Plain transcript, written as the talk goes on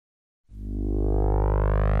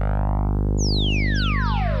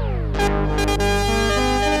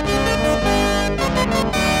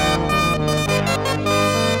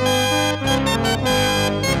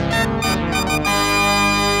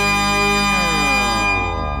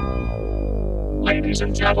Ladies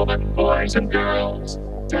and gentlemen, boys and girls,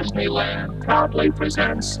 Disneyland proudly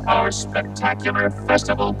presents our spectacular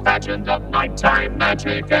festival pageant of nighttime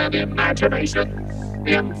magic and imagination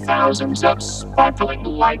in thousands of sparkling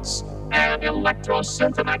lights and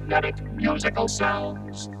electro-synthomagnetic musical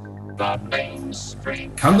sounds. The main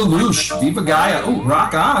street... Come to Loosh, Viva Gaia. Oh,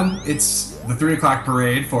 rock on. It's the 3 o'clock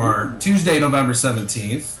parade for Tuesday, November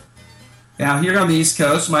 17th. Now, here on the East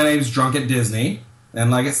Coast, my name is Drunk at Disney.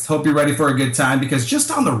 And I hope you're ready for a good time, because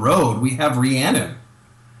just on the road, we have Rhiannon.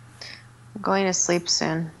 I'm going to sleep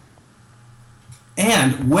soon.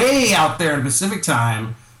 And way out there in Pacific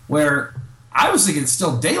time, where I was thinking it's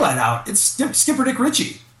still daylight out, it's Skipper Dick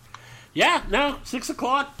Ritchie. Yeah, no, 6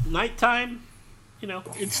 o'clock, nighttime. You know,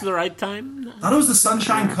 it's the right time. I thought it was the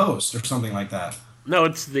Sunshine Coast or something like that. No,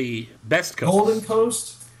 it's the best coast. Golden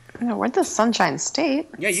Coast? No, we're the Sunshine State.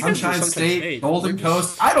 Yeah, you Sunshine guys are State, Golden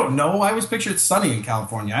Coast. I don't know. I always pictured it's sunny in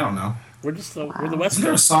California. I don't know. We're the West Isn't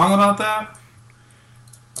there a Coast. song about that?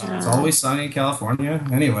 It's always sunny in California.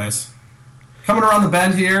 Anyways, coming around the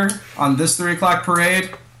bend here on this 3 o'clock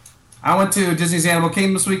parade, I went to Disney's Animal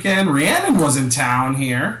Kingdom this weekend. Rhiannon was in town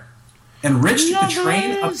here. And Rich took the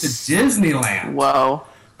train up to Disneyland. Whoa.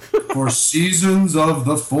 For Seasons of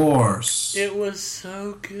the Force. It was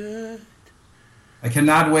so good. I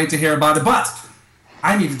cannot wait to hear about it, but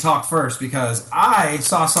I need to talk first because I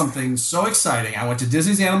saw something so exciting. I went to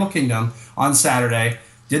Disney's Animal Kingdom on Saturday,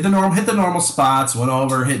 hit the normal spots, went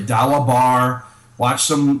over, hit Dawa Bar, watched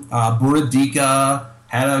some Buradika,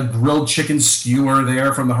 had a grilled chicken skewer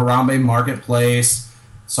there from the Harambe Marketplace,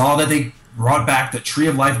 saw that they brought back the Tree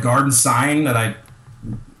of Life garden sign that I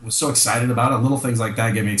was so excited about. Little things like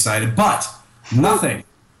that get me excited, but nothing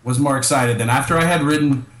was more excited than after I had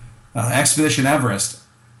ridden Expedition Everest,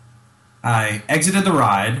 I exited the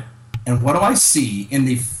ride, and what do I see in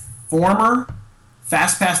the former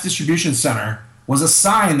Fast Pass Distribution Center was a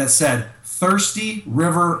sign that said Thirsty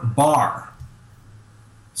River Bar.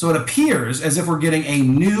 So it appears as if we're getting a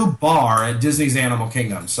new bar at Disney's Animal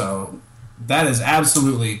Kingdom. So that is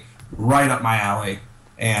absolutely right up my alley.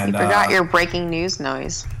 And You forgot your breaking news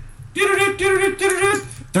noise.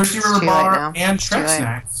 Thirsty River Bar and Trek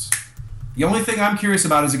Snacks. The only thing I'm curious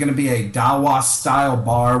about is it going to be a Dawa-style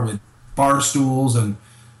bar with bar stools and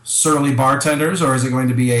surly bartenders, or is it going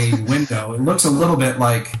to be a window? It looks a little bit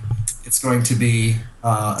like it's going to be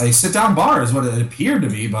a sit-down bar is what it appeared to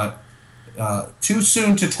be, but too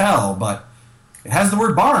soon to tell. But it has the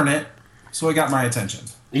word bar in it, so it got my attention.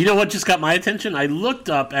 You know what just got my attention? I looked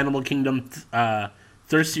up Animal Kingdom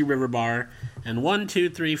Thirsty River Bar, and 1, 2,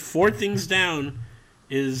 3, 4 things down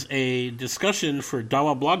is a discussion for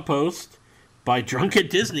Dawa blog post by Drunk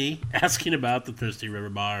at Disney asking about the Thirsty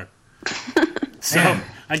River Bar. So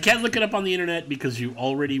I can't look it up on the internet because you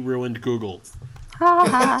already ruined Google.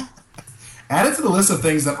 Add it to the list of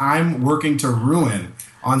things that I'm working to ruin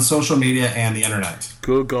on social media and the internet.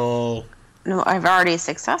 Google. No, I've already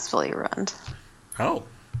successfully ruined. Oh,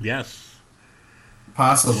 yes.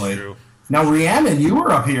 Possibly. True. Now, Rhiannon, you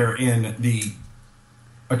were up here in the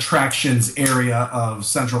attractions area of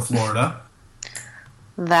Central Florida.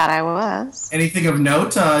 That I was. Anything of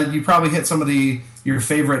note? You probably hit some of your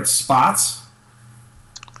favorite spots.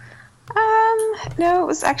 No, it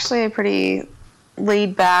was actually a pretty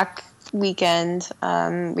laid-back weekend.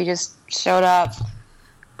 We just showed up,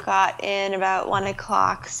 got in about 1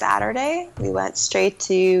 o'clock Saturday. We went straight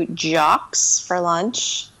to Jocks for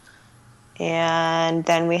lunch, and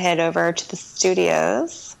then we headed over to the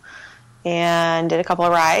studios and did a couple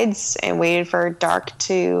of rides and waited for dark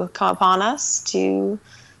to come upon us to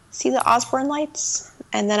see the Osborne lights.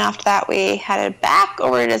 And then after that, we headed back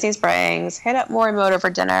over to Disney Springs, hit up Morimoto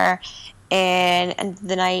for dinner, and ended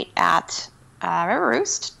the night at River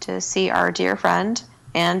Roost to see our dear friend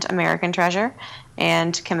and American treasure,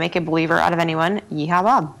 and Can Make a Believer Out of Anyone, Yeehaw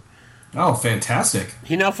Bob. Oh, fantastic.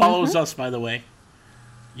 He now follows us, by the way.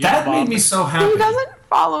 That made me so happy. He doesn't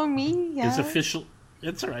follow me yet. His official...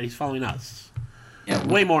 It's all right. He's following us. Yeah,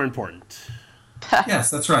 Way more important. Yes,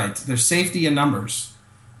 that's right. There's safety in numbers.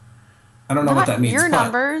 I don't know what that means. Your but...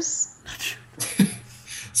 numbers.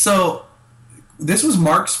 So, this was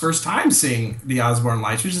Mark's first time seeing the Osborne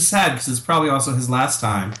Lights, which is sad because it's probably also his last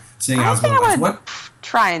time seeing Osborne Lights. What?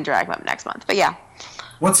 Try and drag him up next month, but yeah.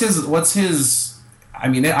 What's his? I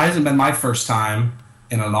mean, it hasn't been my first time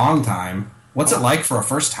in a long time. What's it like for a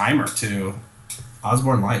first timer to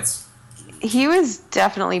Osborne Lights? He was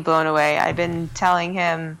definitely blown away. I've been telling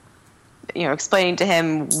him, explaining to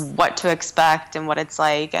him what to expect and what it's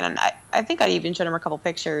like. And I think I even showed him a couple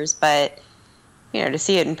pictures, but, to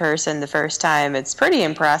see it in person the first time, it's pretty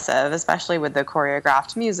impressive, especially with the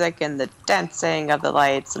choreographed music and the dancing of the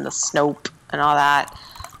lights and the Snope and all that.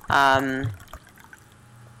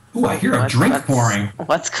 Ooh, I hear a drink pouring.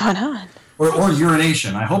 What's going on? Or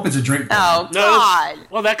urination. I hope it's a drink pouring. Oh, God.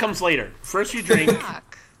 Well, that comes later. First you drink,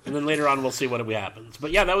 and then later on we'll see what happens.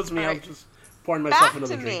 But yeah, that was me. I was just pouring myself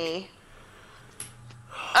another drink.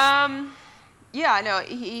 Back to me. Yeah, no,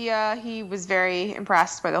 he was very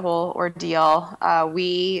impressed by the whole ordeal.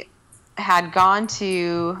 We had gone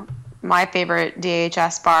to my favorite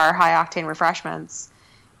DHS bar, High Octane Refreshments,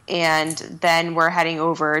 and then we're heading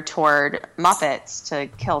over toward Muppets to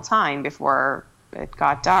kill time before it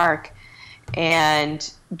got dark. And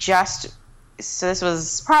so this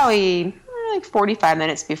was probably like 45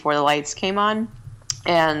 minutes before the lights came on,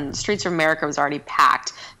 and Streets of America was already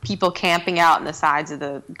packed. People camping out on the sides of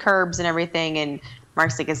the curbs and everything. And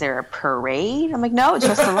Mark's like, is there a parade? I'm like, no, it's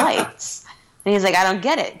just the lights. And he's like, I don't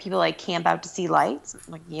get it. People like camp out to see lights.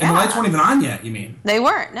 I'm like, yeah. And the lights weren't even on yet, you mean? They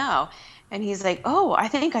weren't, no. And he's like, oh, I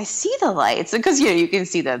think I see the lights. Because, you can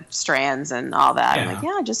see the strands and all that. Yeah. I'm like,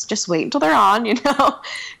 yeah, just wait until they're on,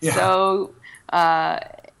 Yeah.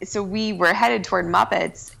 So we were headed toward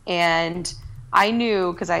Muppets, and I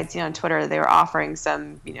knew, because I had seen on Twitter they were offering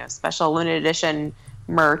some, special limited edition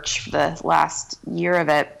merch for the last year of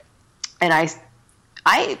it. And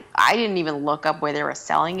I didn't even look up where they were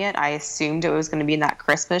selling it. I assumed it was going to be in that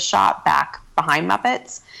Christmas shop back behind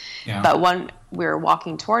Muppets. Yeah. But when we were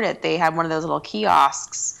walking toward it, they had one of those little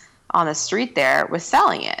kiosks on the street there was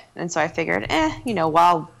selling it. And so I figured,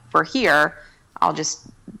 while we're here, I'll just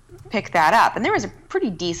pick that up. And there was a pretty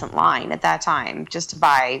decent line at that time just to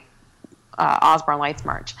buy Osborne Lights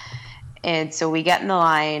merch. And so we get in the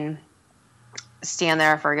line, stand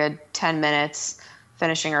there for a good 10 minutes,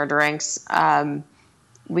 finishing our drinks.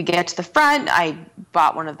 We get to the front. I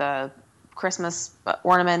bought one of the Christmas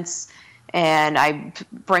ornaments, and I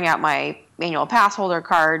bring out my annual pass holder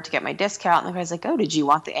card to get my discount. And the guy's like, oh, did you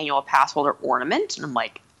want the annual pass holder ornament? And I'm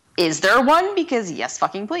like, is there one? Because yes,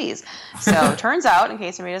 fucking please. So turns out, in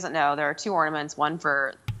case anybody doesn't know, there are two ornaments, one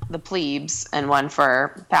for the plebes and one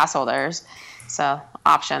for pass holders. So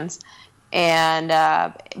options. And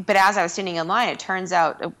but as I was standing in line, it turns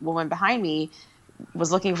out a woman behind me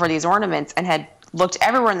was looking for these ornaments and had looked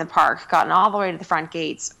everywhere in the park, gotten all the way to the front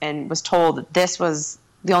gates, and was told that this was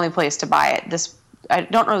the only place to buy it. I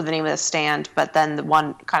don't know the name of the stand, but then the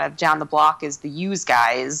one kind of down the block is the Used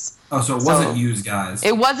Guys. Oh, so it wasn't Used Guys.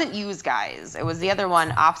 It wasn't Used Guys. It was the other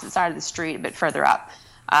one, opposite side of the street, a bit further up.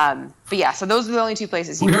 But yeah, so those are the only two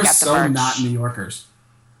places you can get the merch. We are so not New Yorkers.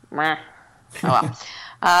 Oh well.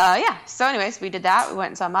 Yeah, so anyways, we did that. We went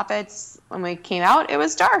and saw Muppets. When we came out, it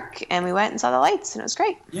was dark, and we went and saw the lights, and it was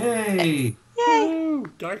great. Yay! Yay! Ooh,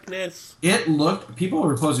 darkness. People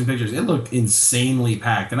were posting pictures. It looked insanely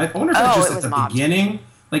packed. And I wonder if that's just at the beginning.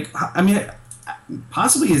 Like, I mean,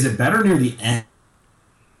 possibly is it better near the end?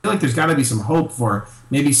 I feel like there's got to be some hope for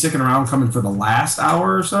maybe sticking around coming for the last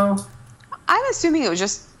hour or so. I'm assuming it was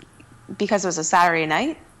just because it was a Saturday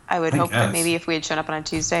night. I would hope that maybe if we had shown up on a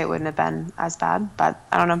Tuesday, it wouldn't have been as bad. But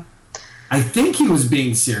I don't know. I think he was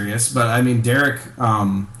being serious, but I mean, Derek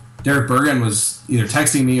Bergen was either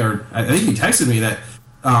texting me or I think he texted me that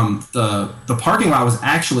the parking lot was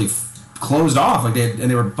actually closed off, like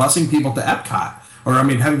they were busing people to Epcot, or I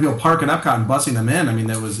mean, having people park in Epcot and busing them in. I mean,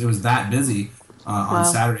 it was that busy on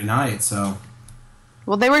Saturday night. So,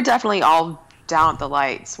 well, they were definitely all down at the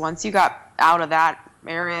lights. Once you got out of that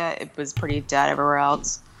area, it was pretty dead everywhere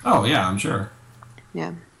else. Oh yeah, I'm sure.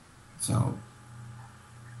 Yeah. So.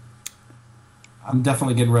 I'm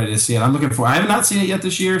definitely getting ready to see it. I have not seen it yet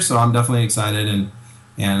this year, so I'm definitely excited. And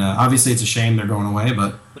obviously it's a shame they're going away,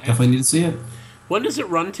 but definitely need to see it. When does it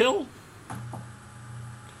run till?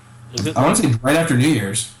 I want to say right after New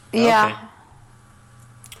Year's. Yeah.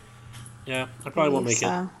 Okay. Yeah, I probably won't make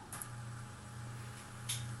it.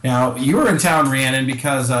 Now, you were in town, Rhiannon,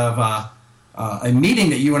 because of a meeting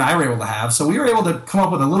that you and I were able to have, so we were able to come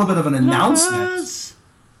up with a little bit of an announcement.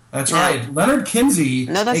 That's right. Leonard Kinsey,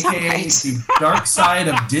 a.k.a. the Dark Side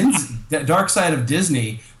of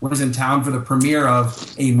Disney, was in town for the premiere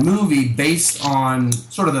of a movie based on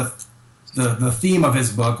sort of the theme of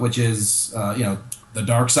his book, which is the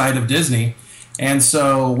Dark Side of Disney. And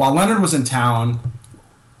so while Leonard was in town,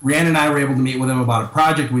 Rhiannon and I were able to meet with him about a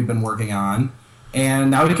project we've been working on,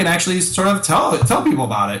 and now we can actually sort of tell people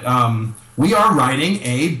about it. We are writing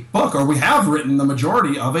a book, or we have written the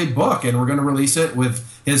majority of a book, and we're going to release it with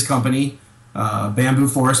his company, Bamboo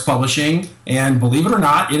Forest Publishing, and believe it or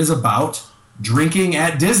not, it is about drinking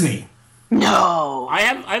at Disney. No! I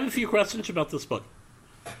have a few questions about this book.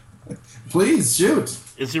 Please, shoot.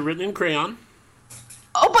 Is it written in crayon?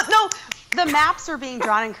 Oh, but no! The maps are being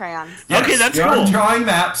drawn in crayon. Yes, Okay, that's we are cool. drawing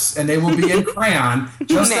maps, and they will be in crayon,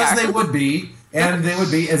 just They as are. they would be, and they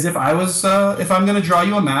would be as if I was. If I'm going to draw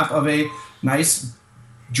you a map of a nice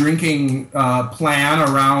drinking plan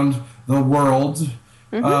around the world,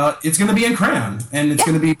 it's going to be in crayon, and it's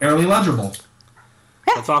going to be barely legible.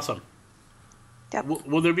 That's awesome. Yep.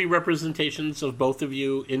 Will there be representations of both of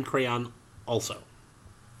you in crayon also?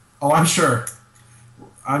 Oh, I'm sure.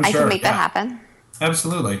 I can make that happen.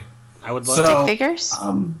 Absolutely. I would love So- to. Figures?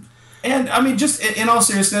 And I mean, just in all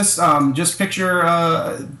seriousness, just picture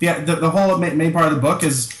the whole main part of the book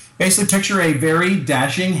is basically picture a very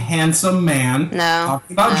dashing, handsome man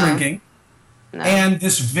talking about drinking, and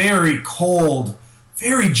this very cold,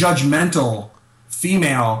 very judgmental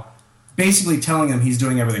female basically telling him he's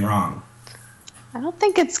doing everything wrong. I don't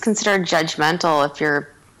think it's considered judgmental if you're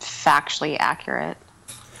factually accurate.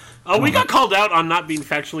 Oh, we got called out on not being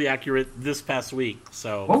factually accurate this past week.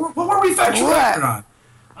 So, What were we factually What? accurate on?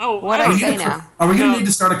 oh, What I I don't say know. now? Are we going No. to need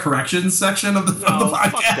to start a corrections section of the Oh,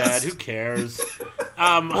 podcast? fuck that. Who cares?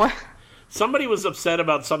 What? Somebody was upset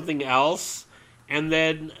about something else, and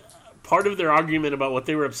then part of their argument about what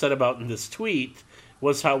they were upset about in this tweet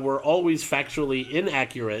was how we're always factually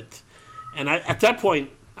inaccurate. And at that point,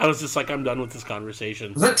 I was just like, I'm done with this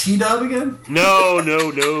conversation. Was that T-Dub again? No.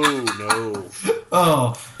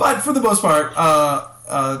 Oh, but for the most part,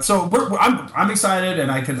 so I'm excited, and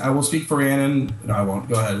I will speak for Rhiannon. No, I won't.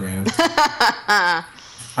 Go ahead, Rhiannon. I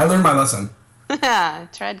learned my lesson.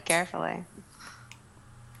 Tread carefully.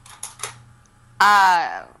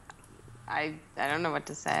 I don't know what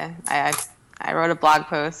to say. I wrote a blog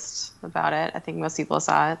post about it. I think most people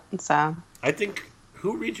saw it. So I think,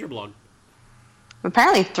 who reads your blog?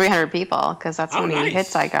 apparently 300 people, because that's how Oh, many nice.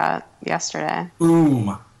 hits I got yesterday.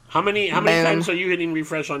 Boom. How many Boom. times are you hitting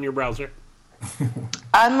refresh on your browser?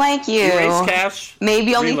 Unlike you, Erase cache.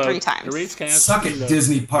 maybe only reload. 3 times. Erase cache. Suck it, reload.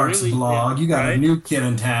 Disney Parks Really? blog. Yeah, You got right? a new kid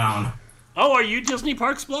in town. Oh, are you Disney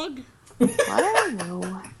Parks blog? What?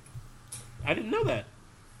 No. I didn't know that.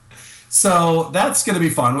 So that's going to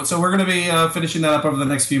be fun. So we're going to be finishing that up over the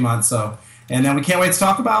next few months. So, and then we can't wait to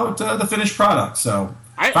talk about the finished product. So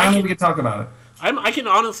finally we can talk about it. I can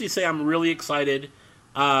honestly say I'm really excited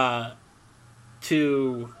to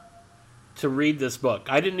read this book.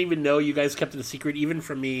 I didn't even know you guys kept it a secret, even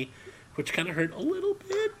from me, which kind of hurt a little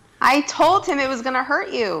bit. I told him it was going to hurt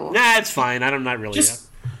you. Nah, it's fine. I'm not really.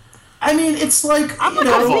 I mean, it's like I'm you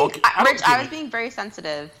not know, a Vulcan. Rich, I was being very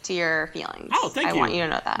sensitive to your feelings. Oh, thank you. I want you to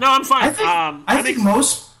know that. No, I'm fine. I think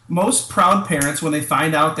most proud parents, when they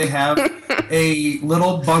find out they have a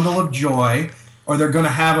little bundle of joy, or they're going to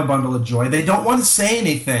have a bundle of joy, they don't want to say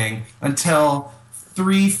anything until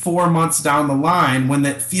 3-4 months down the line when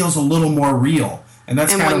that feels a little more real. And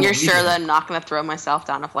that's And kind when of you're what we sure do. that I'm not going to throw myself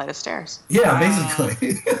down a flight of stairs. Yeah,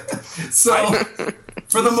 basically. So,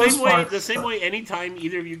 for the most part, the same way, anytime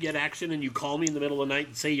either of you get action and you call me in the middle of the night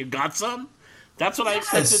and say you got some, that's what I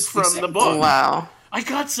expected from the exactly. book. Wow. I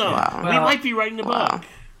got some. Wow. We Well, might be writing a book.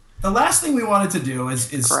 the last thing we wanted to do is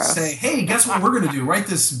Gross. say, hey, guess what we're going to do? Write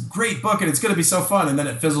this great book, and it's going to be so fun, and then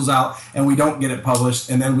it fizzles out, and we don't get it published,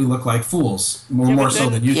 and then we look like fools, more but so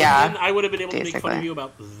then- than you do. Yeah. And I would have been able to make fun of Basically. you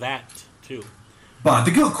about that too. But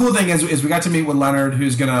the cool thing is we got to meet with Leonard,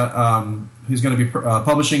 who's gonna be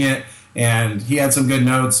publishing it, and he had some good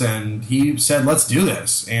notes, and he said, "Let's do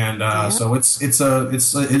this." And so it's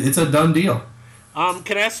a done deal.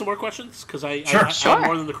 Can I ask some more questions? Because I Sure. have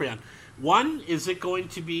more than the crayon. One, is it going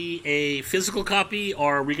to be a physical copy,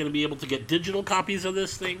 or are we going to be able to get digital copies of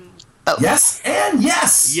this thing? Yes and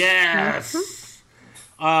yes. Yes.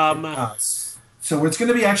 So it's going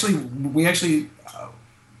to be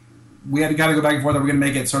we had got to go back and forth. Are we going to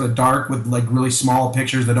make it sort of dark with like really small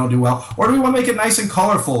pictures that don't do well, or do we want to make it nice and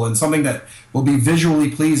colorful and something that will be visually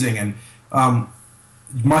pleasing? And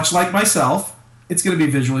much like myself, it's going to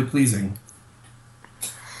be visually pleasing.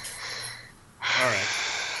 All right.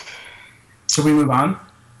 Should we move on?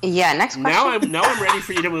 Yeah, next question. Now I'm ready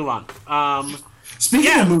for you to move on. Speaking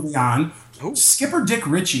Yeah. of moving on, Ooh. Skipper Dick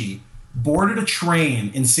Ritchie boarded a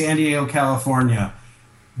train in San Diego, California.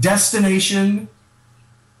 Destination,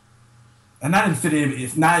 and not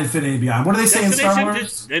Infinity Beyond. What do they say in Star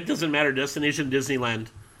Wars? It doesn't matter. Destination Disneyland.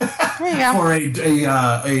 There you go.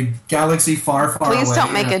 For a galaxy far, far away. Please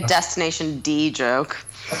don't make a Destination D joke.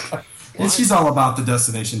 And she's all about the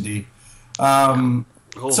Destination D.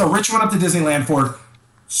 So Rich went up to Disneyland for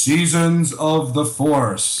Seasons of the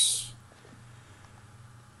Force.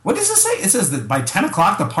 What does it say? It says that by 10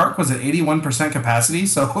 o'clock the park was at 81% capacity,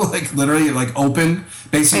 so like literally like open,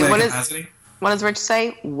 basically Wait, at what is- capacity. What does Rich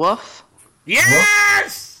say? Woof.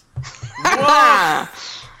 Yes.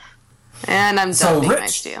 And I'm done So being Rich-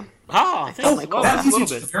 nice to you. Oh, thanks. Well, that that's a leads you little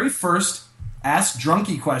to bit. the very first Ask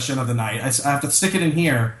Drunky question of the night. I have to stick it in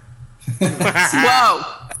here. Whoa!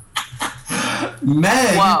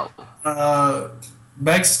 Meg, Whoa!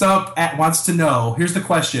 Meg Stump wants to know. Here's the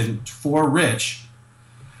question for Rich: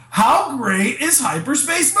 how great is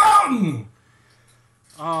Hyperspace Mountain?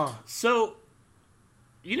 So,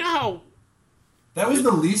 you know how... That was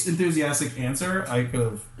the least enthusiastic answer I could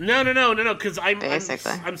have. No, because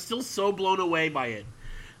Basically. I'm still so blown away by it.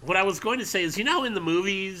 What I was going to say is, you know how in the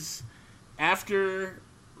movies, after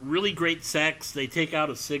really great sex, they take out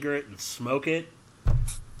a cigarette and smoke it?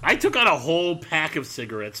 I took out a whole pack of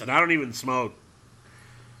cigarettes, and I don't even smoke.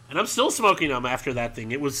 And I'm still smoking them after that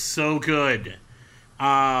thing. It was so good.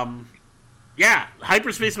 Yeah,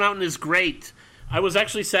 Hyperspace Mountain is great. I was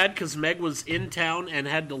actually sad because Meg was in town and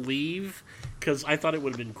had to leave because I thought it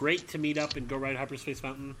would have been great to meet up and go ride Hyperspace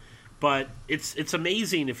Mountain. But it's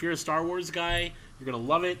amazing. If you're a Star Wars guy, you're going to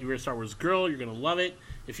love it. If you're a Star Wars girl, you're going to love it.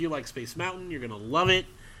 If you like Space Mountain, you're going to love it.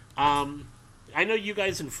 I know you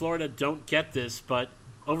guys in Florida don't get this, but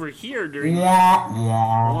over here during...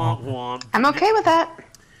 Wah, wah. I'm okay with that.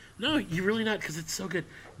 No, you're really not, because it's so good.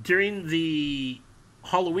 During the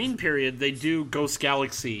Halloween period, they do Ghost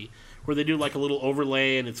Galaxy, where they do like a little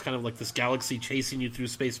overlay, and it's kind of like this galaxy chasing you through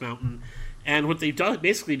Space Mountain. And what they've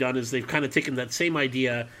basically done is they've kind of taken that same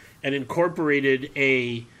idea and incorporated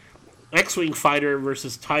a X-Wing fighter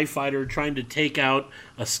versus TIE fighter trying to take out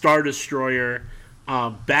a Star Destroyer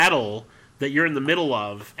battle that you're in the middle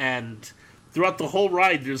of. And throughout the whole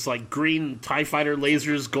ride, there's like green TIE fighter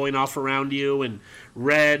lasers going off around you and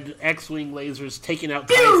red X-Wing lasers taking out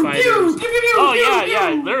TIE fighters. Pew, pew, pew, Oh, pew,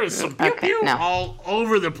 yeah, pew. there is some pew-pew no. all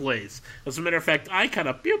over the place. As a matter of fact, I kind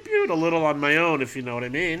of pew-pewed a little on my own, if you know what I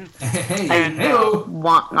mean. Hey, And, hey-o.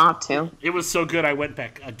 Want not to. It was so good, I went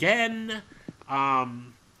back again.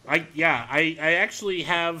 I actually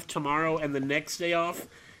have tomorrow and the next day off,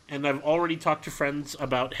 and I've already talked to friends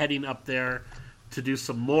about heading up there to do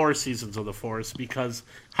some more Seasons of the Force, because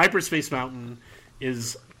Hyperspace Mountain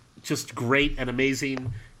is just great and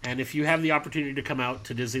amazing, and if you have the opportunity to come out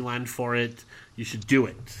to Disneyland for it, you should do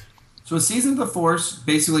it. So is Season of the Force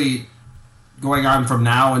basically going on from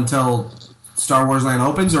now until Star Wars Land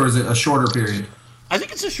opens, or is it a shorter period? I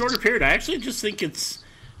think it's a shorter period. I actually just think it's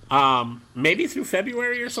maybe through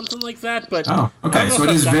February or something like that. But Oh, I okay. don't know So if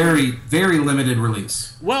it I've is got- very, very limited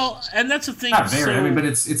release. well, and that's the thing. Not very. so- I mean, but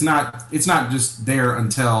it's not just there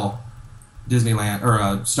until Disneyland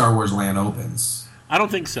or Star Wars Land opens. I don't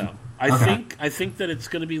think so. Okay. I think that it's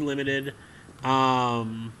going to be limited.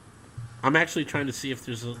 I'm actually trying to see if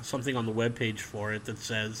there's something on the webpage for it that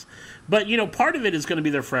says, but part of it is going to be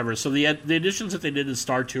there forever. So the additions that they did in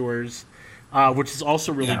Star Tours, which is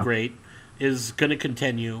also really Yeah. great, is going to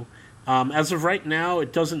continue. As of right now,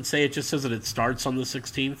 it doesn't say. It just says that it starts on the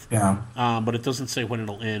 16th. Yeah. But it doesn't say when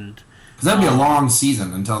it'll end. 'Cause that'd be a long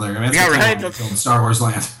season until they're. I mean, Yeah, that's right, Until that's- Star Wars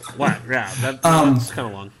Land. What? Yeah, that's kind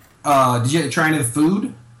of long. Did you try any of the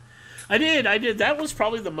food? I did. That was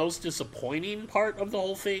probably the most disappointing part of the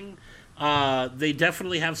whole thing. They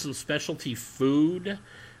definitely have some specialty food.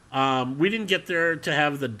 We didn't get there to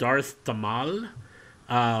have the Darth Tamal,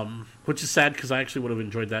 which is sad because I actually would have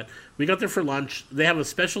enjoyed that. We got there for lunch. They have a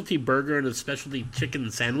specialty burger and a specialty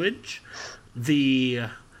chicken sandwich. The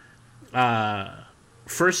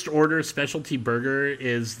first order specialty burger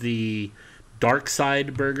is the Dark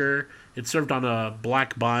Side burger. It's served on a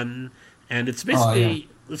black bun, and it's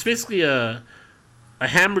basically a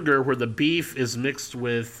hamburger where the beef is mixed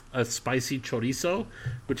with a spicy chorizo,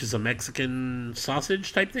 which is a Mexican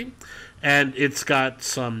sausage type thing, and it's got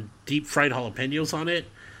some deep fried jalapenos on it,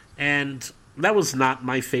 and that was not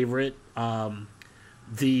my favorite.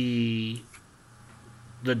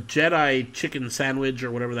 The Jedi chicken sandwich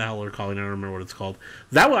or whatever the hell they're calling it, I don't remember what it's called.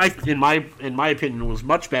 That one, in my opinion, was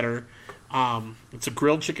much better. It's a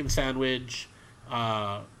grilled chicken sandwich.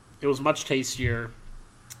 It was much tastier.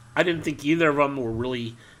 I didn't think either of them were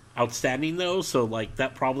really outstanding, though, so,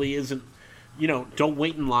 that probably isn't, don't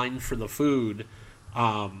wait in line for the food,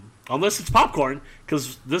 unless it's popcorn,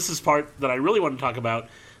 because this is part that I really want to talk about.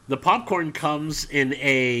 The popcorn comes in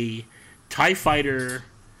a TIE Fighter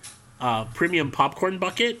premium popcorn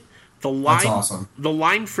bucket. That's awesome. The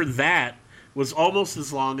line for that was almost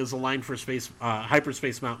as long as the line for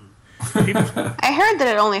Hyperspace Mountain. People, I heard that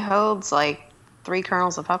it only holds 3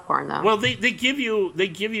 kernels of popcorn, though. well, they give you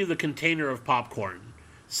the container of popcorn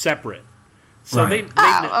separate, so Right.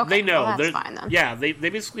 they know. Well, that's They're- fine, then. Yeah, they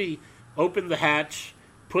basically open the hatch,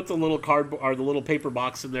 put the little cardboard or the little paper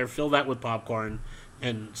box in there, fill that with popcorn,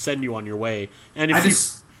 and send you on your way. And if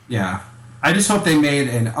I just hope they made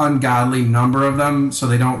an ungodly number of them so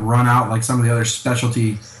they don't run out like some of the other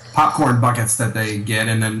specialty popcorn buckets that they get,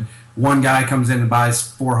 and then one guy comes in and buys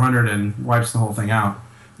 400 and wipes the whole thing out.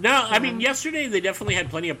 No, I mean, yesterday they definitely had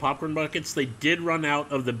plenty of popcorn buckets. They did run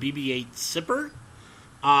out of the BB-8 Sipper,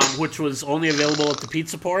 which was only available at the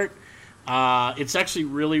Pizza Port. It's actually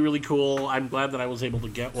really, really cool. I'm glad that I was able to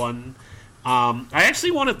get one. I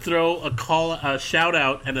actually want to throw a shout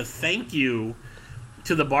out and a thank you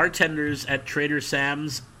to the bartenders at Trader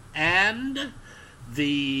Sam's and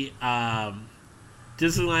the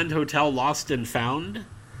Disneyland Hotel Lost and Found,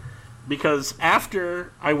 because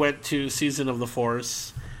after I went to Season of the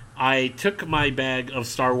Force, I took my bag of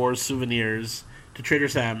Star Wars souvenirs to Trader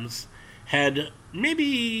Sam's, had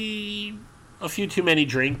maybe a few too many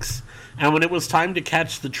drinks, and when it was time to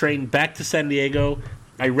catch the train back to San Diego,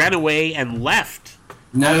 I ran away and left.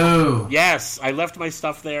 No. Yes, I left my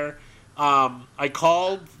stuff there. I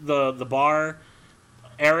called the bar.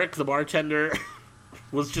 Eric, the bartender,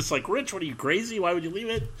 was just like, Rich, what are you, crazy? Why would you leave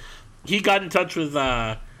it? He got in touch with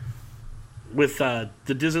the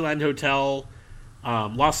Disneyland Hotel,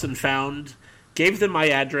 Lost and Found, gave them my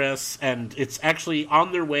address, and it's actually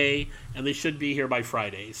on their way, and they should be here by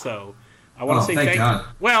Friday. So I want to say thank God.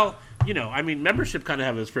 Well, I mean, membership kind of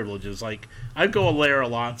have its privileges. Like, I go there a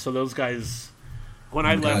lot, so those guys, when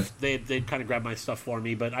I left, they'd kind of grab my stuff for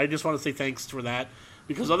me. But I just want to say thanks for that,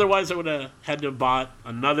 because otherwise I would have had to have bought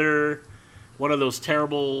another one of those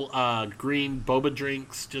terrible green boba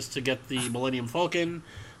drinks just to get the Millennium Falcon.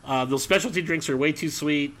 Those specialty drinks are way too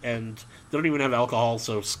sweet, and they don't even have alcohol,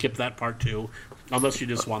 so skip that part too, unless you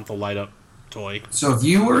just want the light-up toy. So if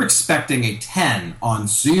you were expecting a 10 on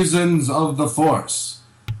Seasons of the Force,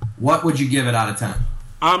 what would you give it out of 10?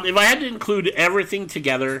 If I had to include everything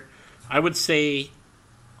together, I would say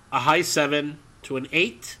a high 7 to an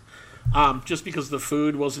 8, just because the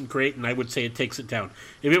food wasn't great, and I would say it takes it down.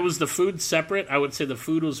 If it was the food separate, I would say the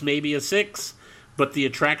food was maybe a 6, but the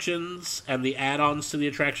attractions and the add-ons to the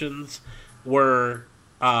attractions were,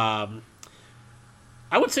 I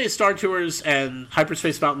would say Star Tours and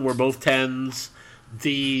Hyperspace Mountain were both 10s.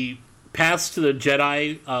 The Pass to the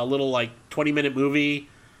Jedi, little 20-minute movie,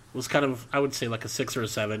 was kind of, I would say, like a 6 or a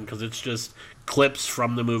 7, because it's just clips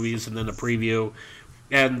from the movies and then a preview.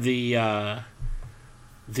 And the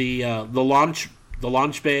launch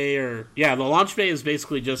bay, the launch bay is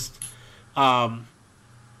basically just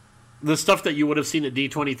the stuff that you would have seen at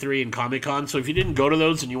D23 and Comic-Con. So if you didn't go to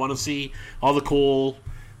those and you want to see all the cool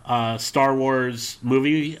Star Wars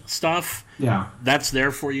movie stuff, that's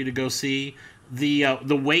there for you to go see. The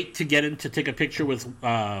wait to get in to take a picture with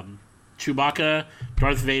Chewbacca,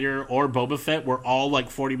 Darth Vader, or Boba Fett were all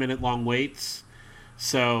 40-minute long waits.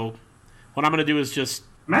 So what I'm going to do is just...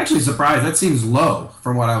 I'm actually surprised. That seems low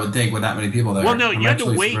from what I would think with that many people there. Well, no, you had to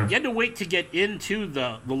wait. Surprised. You had to wait to get into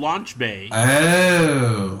the launch bay.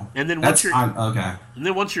 Oh, and then once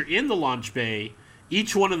you're in the launch bay,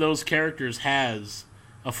 each one of those characters has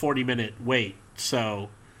a 40-minute wait. So,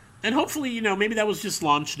 and hopefully, maybe that was just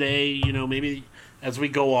launch day. Maybe as we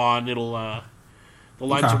go on, it'll the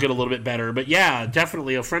lines will get a little bit better. But yeah,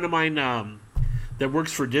 definitely, a friend of mine that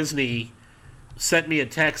works for Disney sent me a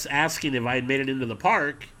text asking if I had made it into the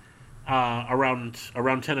park around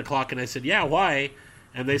 10 o'clock, and I said, yeah, why?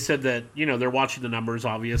 And they said that, they're watching the numbers,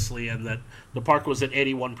 obviously, and that the park was at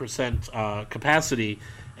 81% capacity,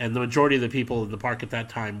 and the majority of the people in the park at that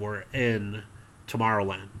time were in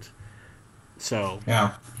Tomorrowland. So...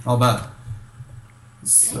 yeah, I'll bet.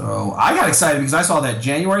 So I got excited because I saw that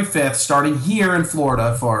January 5th, starting here in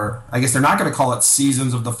Florida for, I guess they're not going to call it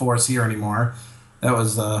Seasons of the Force here anymore. That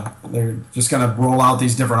was, they're just going to roll out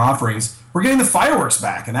these different offerings. We're getting the fireworks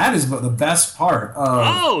back, and that is the best part.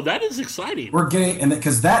 That is exciting. We're getting, and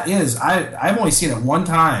because that is, I've only seen it one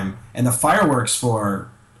time, and the fireworks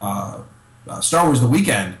for Star Wars The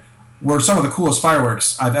Weekend were some of the coolest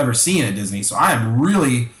fireworks I've ever seen at Disney. So I am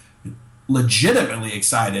really legitimately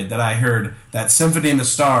excited that I heard that Symphony in the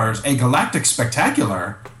Stars, a galactic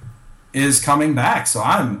spectacular, is coming back. So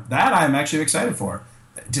I'm actually excited for.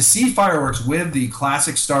 To see fireworks with the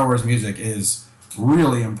classic Star Wars music is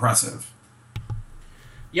really impressive.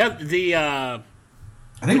 Yeah,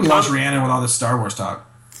 I think we lost Rhiannon with all this Star Wars talk.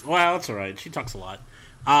 Well, that's all right. She talks a lot.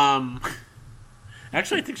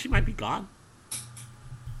 Actually, I think she might be gone.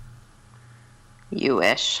 You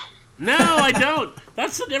wish. No, I don't.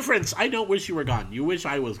 That's the difference. I don't wish you were gone. You wish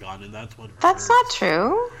I was gone, and that's what hurts. That's not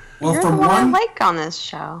true. Well, You're from the one I one like on this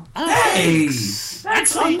show. Hey,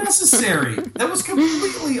 that's unnecessary. That was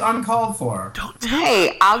completely uncalled for.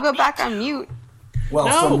 Hey, I'll go back on mute.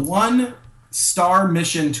 Well, from one star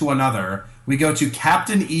mission to another, we go to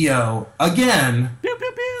Captain EO again, pew,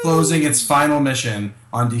 pew, pew. closing its final mission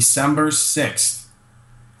on December 6th.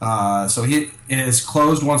 So it is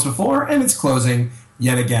closed once before, and it's closing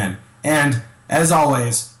yet again. And as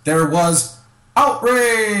always, there was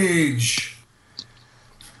outrage.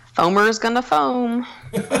 Foamer's gonna foam.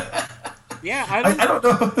 Yeah, I don't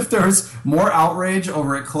know if there's more outrage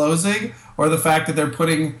over it closing or the fact that they're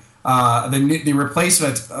putting the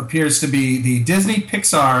replacement appears to be the Disney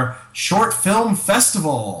Pixar Short Film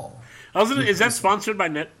Festival. Is that sponsored by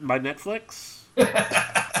Netflix?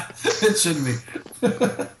 It should be.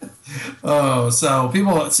 So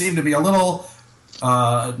people seem to be a little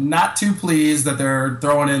not too pleased that they're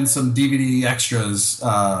throwing in some DVD extras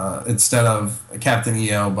instead of Captain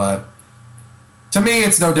EO, but to me,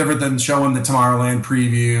 it's no different than showing the Tomorrowland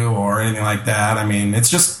preview or anything like that. I mean,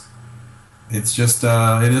 it is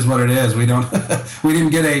what it is.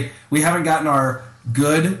 We haven't gotten our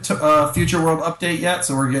good Future World update yet,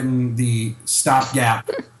 so we're getting the stopgap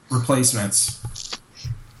replacements.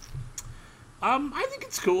 I think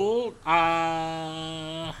it's cool.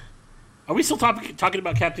 Are we still talking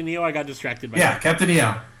about Captain EO? I got distracted by that. Captain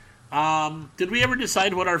EO. Did we ever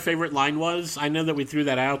decide what our favorite line was? I know that we threw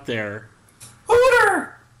that out there.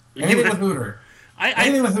 Hooter! Anything with Hooter.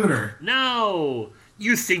 Anything with Hooter. No!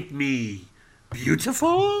 You think me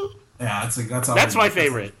beautiful? Yeah, that's my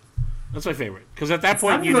favorite. That's my favorite. Because at that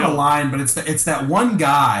point, not even a line, but it's that one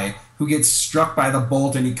guy who gets struck by the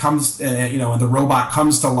bolt and he comes, and the robot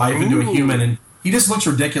comes to life into a human, and he just looks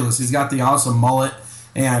ridiculous. He's got the awesome mullet,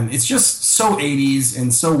 and it's just so 80s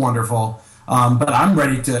and so wonderful. But I'm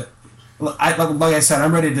ready to... like I said,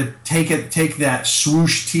 I'm ready to take that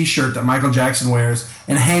swoosh T-shirt that Michael Jackson wears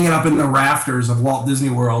and hang it up in the rafters of Walt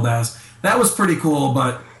Disney World. As that was pretty cool,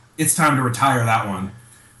 but it's time to retire that one.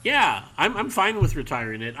 Yeah, I'm fine with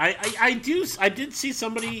retiring it. I did see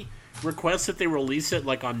somebody request that they release it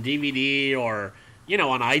like on DVD or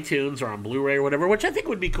on iTunes or on Blu-ray or whatever, which I think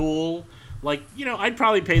would be cool. Like I'd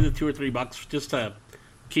probably pay the $2 or $3 just to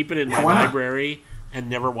keep it in my library and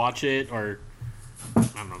never watch it, or I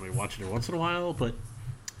don't know, maybe watch it once in a while, but...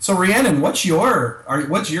 So, Rhiannon, what's your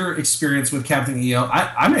experience with Captain EO?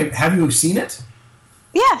 Have you seen it?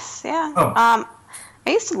 Yes, yeah. Oh. I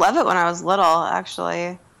used to love it when I was little,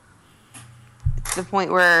 actually. To the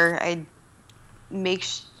point where I'd make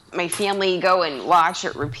my family go and watch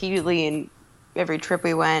it repeatedly in every trip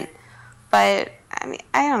we went. But, I mean,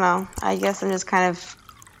 I don't know. I guess I'm just kind of...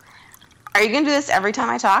 Are you going to do this every time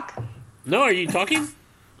I talk? No, are you talking?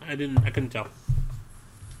 I couldn't tell.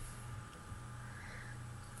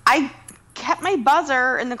 I kept my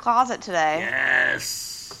buzzer in the closet today. Yes.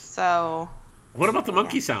 So. What about the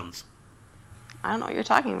monkey sounds? I don't know what you're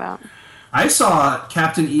talking about. I saw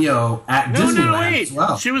Captain EO at Disneyland as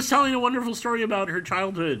well. She was telling a wonderful story about her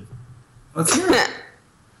childhood. Let's hear it.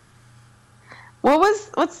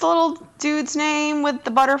 What's the little dude's name with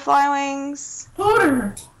the butterfly wings?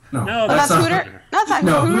 Hooter. No, that's Hooter. No, it's not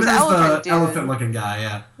Hooter. Hooter's the elephant-looking guy.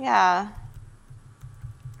 Yeah. Yeah.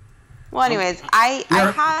 Well, anyways, I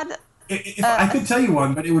had. If I could tell you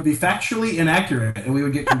one, but it would be factually inaccurate, and we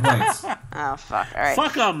would get complaints. Oh, fuck. All right.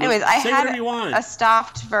 Fuck them. Anyways, I Say had a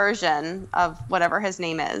stuffed version of whatever his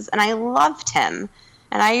name is, and I loved him.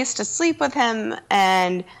 And I used to sleep with him,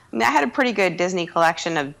 and I had a pretty good Disney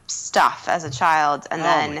collection of stuff as a child. And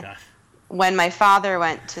then when my father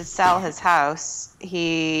went to sell his house,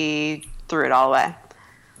 he threw it all away.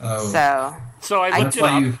 Oh. So I looked it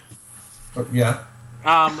up. Yeah.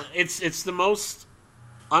 It's the most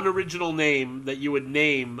unoriginal name that you would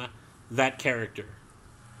name that character.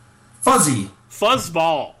 Fuzzy.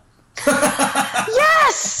 Fuzzball.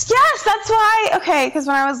 Yes, that's why. Okay, because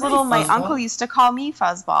when I was little, my uncle used to call me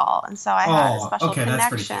Fuzzball, and so I had a special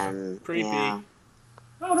connection. That's creepy. Yeah.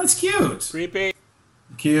 Oh, that's cute. Creepy.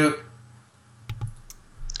 Cute.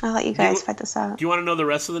 I'll let you guys fight this out. Do you want to know the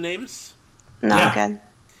rest of the names? No, I'm good.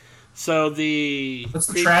 So what's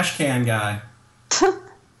the trash can guy?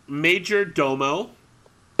 Major Domo.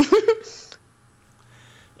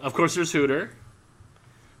 Of course, there's Hooter.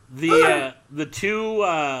 The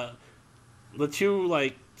two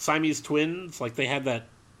like Siamese twins, like they had that.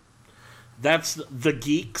 That's the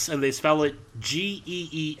Geeks, and they spell it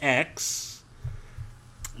Geex.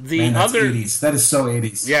 Man, that's 80s. That is so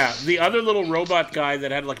 80s. Yeah, the other little robot guy that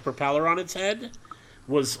had like a propeller on its head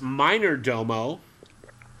was Minor Domo,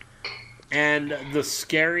 and the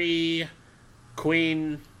scary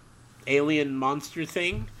queen alien monster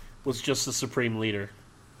thing was just the Supreme Leader.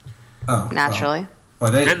 Oh, naturally.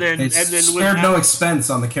 Well, they spared no expense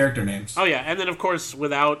on the character names. Oh yeah, and then of course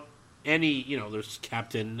without any, there's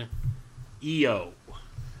Captain EO,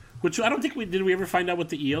 which I don't think we ever find out what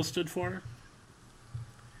the EO stood for.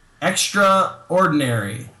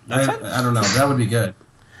 Extraordinary. I don't know. That would be good.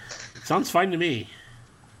 Sounds fine to me.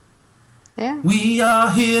 Yeah. We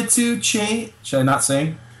are here to change. Should I not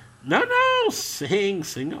sing? No, sing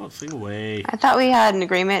away. I thought we had an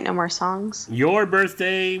agreement, no more songs. Your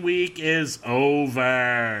birthday week is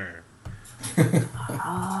over.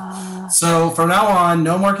 So from now on,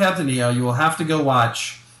 no more Captain EO. You will have to go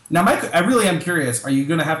watch. Now, Mike, I really am curious. Are you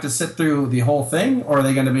going to have to sit through the whole thing, or are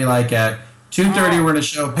they going to be like at 2:30 we're going to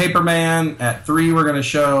show Paperman, at 3 we're going to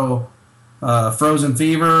show Frozen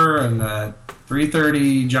Fever, and at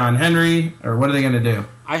 3:30 John Henry, or what are they going to do?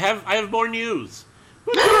 I have more news.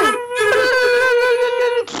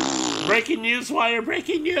 Breaking news wire.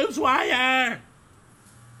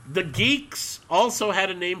 The geeks also had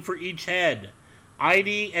a name for each head.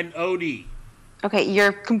 Idie and Odie. Okay,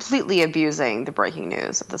 you're completely abusing the breaking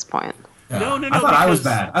news at this point. Yeah. No, I thought I was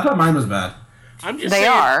because- bad. I thought mine was bad. I'm just They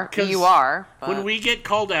saying, are. 'cause You are. But... When we get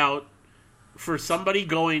called out for somebody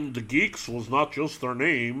going, the geeks was not just their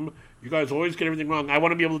name. You guys always get everything wrong. I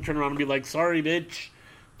want to be able to turn around and be like, sorry, bitch.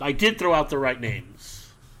 I did throw out the right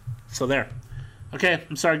names. So there. Okay,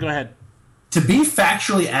 I'm sorry. Go ahead. To be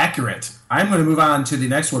factually accurate, I'm going to move on to the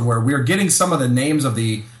next one where we're getting some of the names of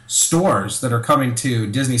the stores that are coming to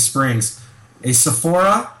Disney Springs. A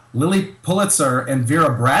Sephora, Lily Pulitzer, and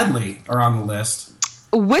Vera Bradley are on the list.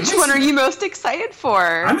 Which one are you most excited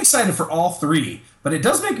for? I'm excited for all three, but it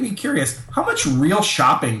does make me curious. How much real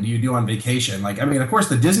shopping do you do on vacation? Like, I mean, of course,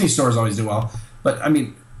 the Disney stores always do well, but I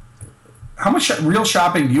mean, how much real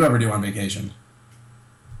shopping do you ever do on vacation?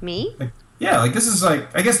 Me? Like, yeah, like this is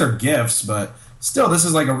like, I guess they're gifts, but still, this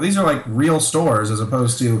is like these are like real stores as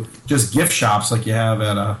opposed to just gift shops like you have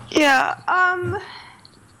at Yeah.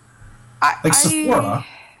 Sephora.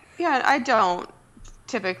 Yeah, I don't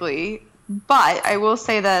typically, but I will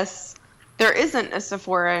say this: there isn't a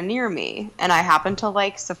Sephora near me, and I happen to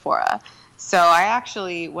like Sephora. So I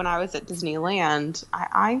actually, when I was at Disneyland,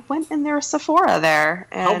 I went in their Sephora there.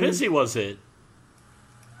 And How busy was it?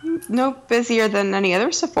 No busier than any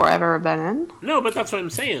other Sephora I've ever been in. No, but that's what I'm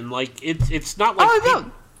saying. Like, it's not like... Oh,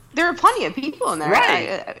 no. There are plenty of people in there.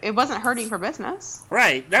 Right. It wasn't hurting for business.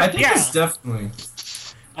 Right. I think it's definitely.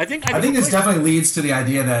 I think this definitely leads to the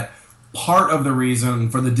idea that part of the reason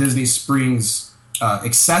for the Disney Springs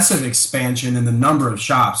excessive expansion in the number of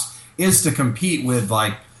shops is to compete with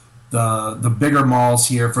like the bigger malls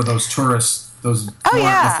here for those tourists, the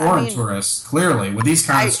foreign tourists. Clearly, with these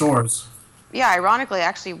kind of stores. Yeah, ironically,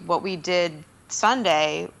 actually, what we did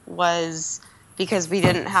Sunday was because we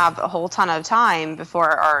didn't have a whole ton of time before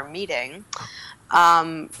our meeting.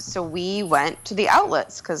 So we went to the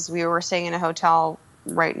outlets because we were staying in a hotel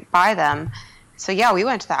right by them. So yeah, we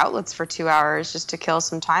went to the outlets for 2 hours just to kill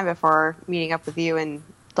some time before meeting up with you and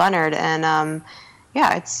Leonard. And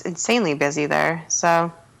yeah, it's insanely busy there.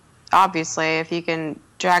 So obviously, if you can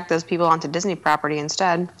drag those people onto Disney property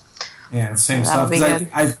instead. Yeah, same stuff.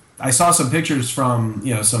 I saw some pictures from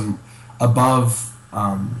some above,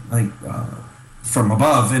 from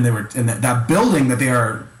above, and they were and that building that they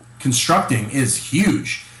are constructing is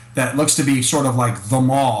huge. That looks to be sort of like the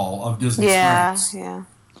mall of Disney Springs. Yeah.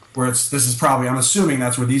 Where this is probably, I'm assuming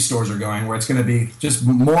that's where these stores are going, where it's going to be just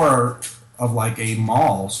more of like a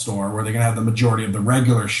mall store where they're going to have the majority of the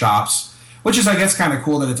regular shops, which is, I guess, kind of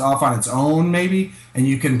cool that it's off on its own, maybe, and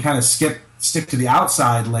you can kind of stick to the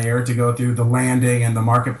outside layer to go through the landing and the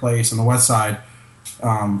marketplace and the west side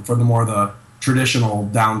for the traditional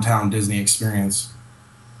downtown Disney experience.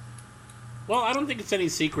 Well, I don't think it's any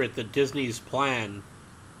secret that Disney's plan,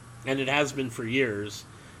 and it has been for years,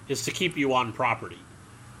 is to keep you on property.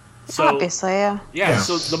 So, obviously, yeah.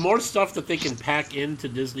 So the more stuff that they can pack into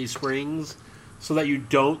Disney Springs, so that you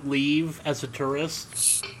don't leave as a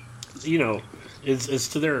tourist, is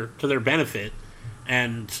to their benefit,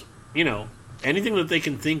 and anything that they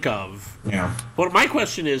can think of. Yeah. But my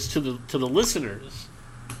question is to the listeners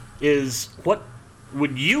is, what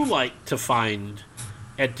would you like to find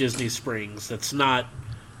at Disney Springs that's not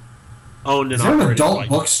owned and operated? Is there an adult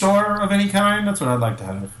bookstore of any kind? That's what I'd like to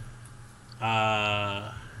have.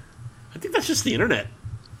 I think that's just the internet.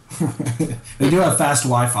 They do have fast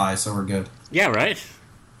Wi-Fi, so we're good. Yeah, right.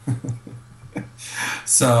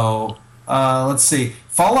 So, let's see.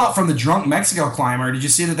 Fallout from the drunk Mexico climber. Did you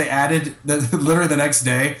see that they added literally the next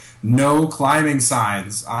day no climbing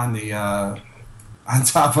signs on the on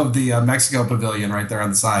top of the Mexico pavilion right there on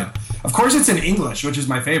the side? Of course, it's in English, which is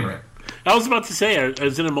my favorite. I was about to say,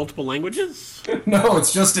 is it in multiple languages? No,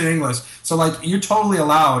 it's just in English. So, like, you're totally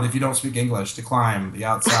allowed, if you don't speak English, to climb the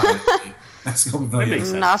outside of the Mexico pavilion.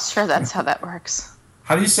 I'm not sure that's how that works.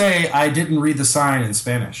 How do you say I didn't read the sign in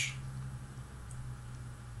Spanish?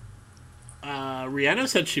 Rihanna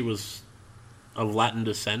said she was of Latin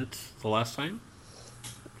descent the last time.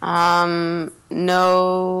 No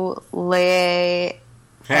le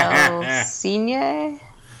el cine.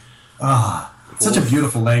 Ah, such a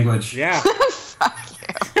beautiful language. Yeah.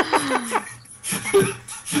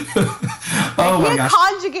 Oh my I can't gosh.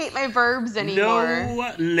 conjugate my verbs anymore.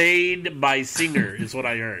 No laid by singer is what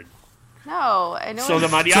I heard. No, I know. So the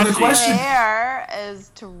it's mariachi. So the question- there is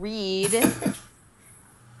to read.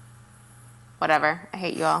 Whatever. I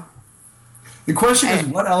hate you all. The question is,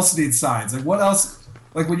 what else needs signs? Like, what else?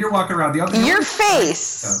 Like, when you're walking around, the other Your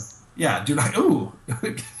face. Yeah, dude. Ooh.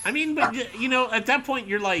 I mean, but at that point,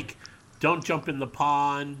 you're like, don't jump in the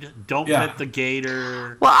pond, don't Yeah. pet the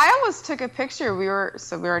gator. Well, I almost took a picture. We were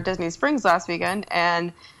at Disney Springs last weekend,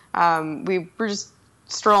 and we were just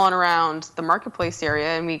strolling around the marketplace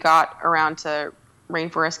area, and we got around to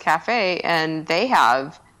Rainforest Cafe, and they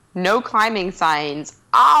have no climbing signs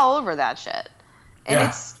all over that shit.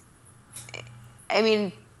 And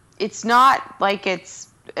Yeah. it's not like it's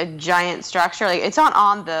a giant structure. Like, it's not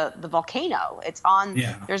on the volcano. It's on,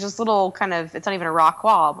 Yeah. there's this little kind of, it's not even a rock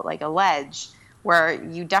wall, but like a ledge where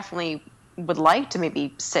you definitely would like to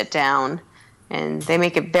maybe sit down. And they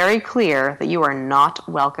make it very clear that you are not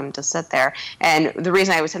welcome to sit there. And the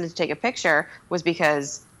reason I was tempted to take a picture was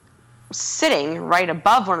because sitting right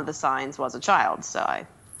above one of the signs was a child. So I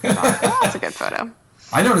thought, oh, that's a good photo.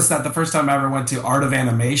 I noticed that the first time I ever went to Art of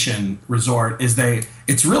Animation Resort is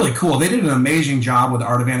it's really cool. They did an amazing job with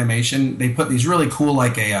Art of Animation. They put these really cool,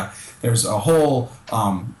 like there's a whole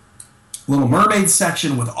Little Mermaid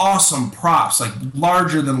section with awesome props, like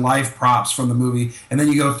larger than life props from the movie. And then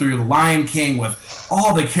you go through the Lion King with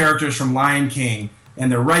all the characters from Lion King,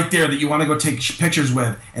 and they're right there that you want to go take pictures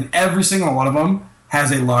with. And every single one of them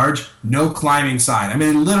has a large no climbing sign. I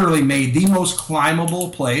mean, they literally made the most climbable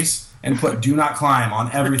place and put "Do not climb"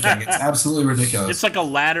 on everything. It's absolutely ridiculous. It's like a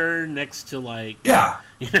ladder next to like. Yeah,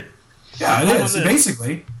 it is. this.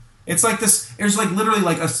 Basically, it's like this. There's like literally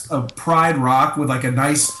like a Pride rock with like a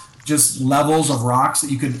nice just levels of rocks that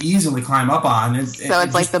you could easily climb up on. So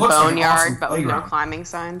it's like the boneyard, but with no climbing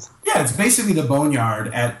signs. Yeah, it's basically the boneyard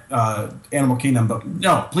at Animal Kingdom, but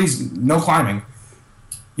no, please, no climbing.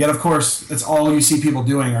 Yet, of course, that's all you see people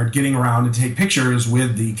doing are getting around to take pictures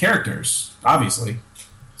with the characters, obviously.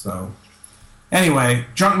 So, anyway,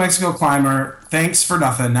 Drunk Mexico Climber, thanks for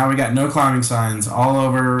nothing. Now we got no climbing signs all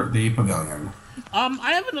over the pavilion.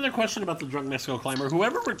 I have another question about the Drunk Mexico Climber.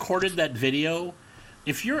 Whoever recorded that video,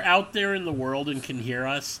 if you're out there in the world and can hear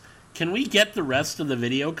us, can we get the rest of the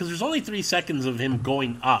video? Because there's only 3 seconds of him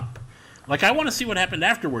going up. Like, I want to see what happened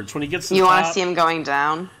afterwards when he gets to the top. You want to see him going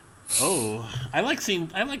down? Oh, I like seeing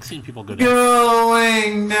people go down.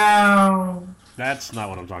 Going down. That's not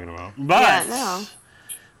what I'm talking about. But Yeah,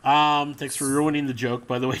 no. Thanks for ruining the joke,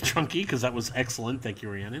 by the way, Chunky, because that was excellent. Thank you,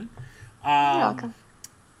 Rhiannon. You're welcome.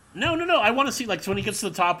 No. I want to see, like, so when he gets to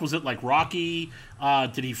the top, was it like Rocky?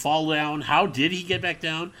 Did he fall down? How did he get back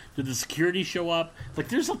down? Did the security show up? Like,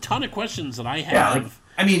 there's a ton of questions that I have. Yeah, like,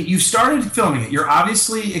 I mean, you started filming it. You're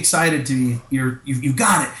obviously excited to be. You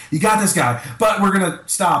got it. You got this guy. But we're gonna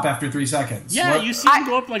stop after 3 seconds. Yeah, What? you see him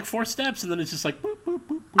go up like 4 steps, and then it's just like boop, boop,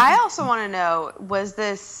 boop, boop. I also want to know, was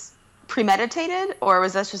this premeditated, or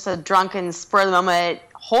was this just a drunken spur of the moment,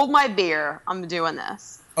 hold my beer, I'm doing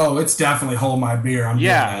this? Oh, it's definitely hold my beer. I'm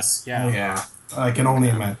Yeah, doing this. yeah. Oh, yeah. I can only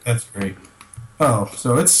imagine. That's great. Oh,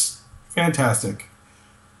 so it's fantastic.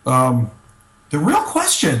 The real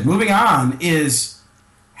question, moving on, is: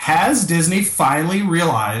 has Disney finally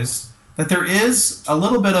realized that there is a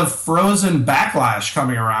little bit of Frozen backlash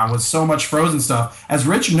coming around with so much Frozen stuff? As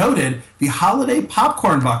Rich noted, the holiday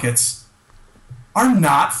popcorn buckets are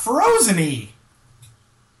not Frozen-y.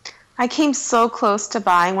 I came so close to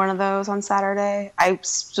buying one of those on Saturday. I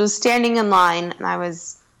was standing in line, and I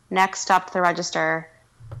was next up to the register,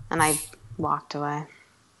 and I walked away.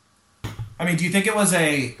 I mean, do you think it was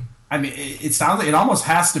it sounds like it almost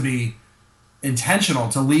has to be intentional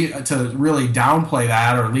to really downplay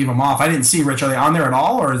that or leave them off. I didn't see, Rich, are they on there at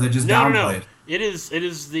all, or is it just downplayed? No. It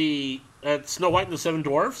is the Snow White and the Seven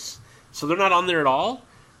Dwarfs, so they're not on there at all.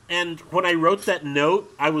 And when I wrote that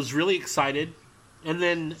note, I was really excited. And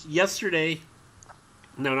then yesterday,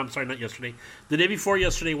 the day before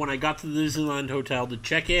yesterday, when I got to the Disneyland Hotel to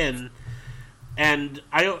check in, and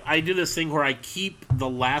I do this thing where I keep the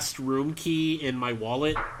last room key in my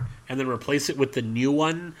wallet and then replace it with the new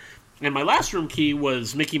one. And my last room key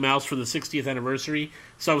was Mickey Mouse for the 60th anniversary.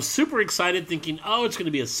 So I was super excited thinking, oh, it's going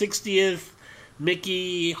to be a 60th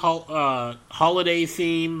Mickey holiday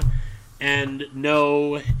theme. And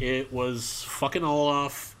no, it was fucking all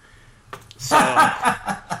off.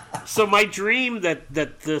 So my dream that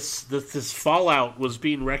this Fallout was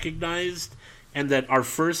being recognized and that our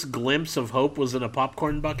first glimpse of hope was in a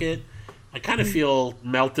popcorn bucket, I kind of feel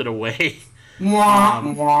melted away.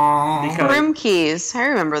 Because, Room keys. I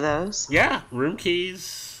remember those. yeah, room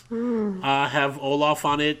keys have Olaf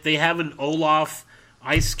on it. They have an Olaf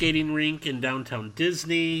ice skating rink in downtown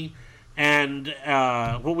Disney. And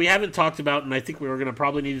what we haven't talked about, and I think we were going to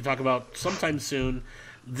probably need to talk about sometime soon,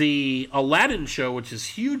 the Aladdin show, which is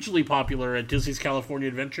hugely popular at Disney's California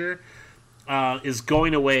Adventure, is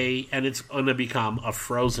going away, and it's going to become a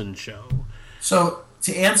Frozen show. So,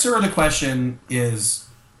 to answer the question is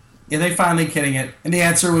they finally kidding it? And the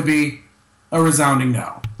answer would be a resounding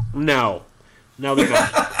no. No, they're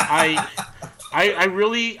not. I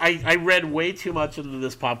really read way too much into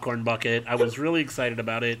this popcorn bucket. I was really excited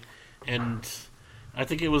about it, and I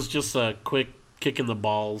think it was just a quick kick in the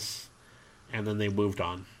balls, and then they moved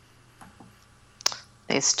on.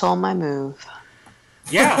 They stole my move.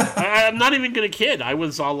 Yeah, I'm not even gonna kid. I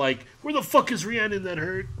was all like, "Where the fuck is Rihanna in that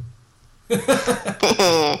hurt?"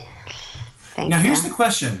 Thank Now, you. here's the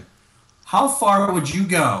question. How far would you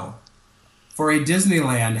go for a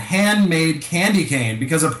Disneyland handmade candy cane?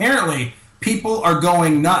 Because apparently people are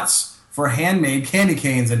going nuts for handmade candy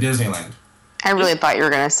canes at Disneyland. I really thought you were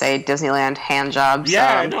going to say Disneyland hand jobs. Yeah,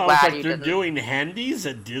 so I I'm know. I was glad like, you they're didn't. doing handies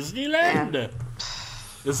at Disneyland? Yeah.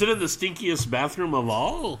 Is it in the stinkiest bathroom of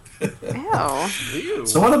all? Ew. Ew.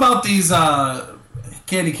 So what about these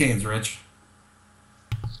candy canes, Rich?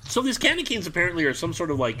 So these candy canes apparently are some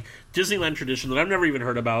sort of like Disneyland tradition that I've never even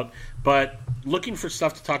heard about, but looking for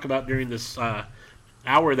stuff to talk about during this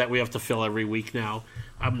hour that we have to fill every week now,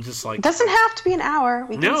 I'm just like... It doesn't have to be an hour.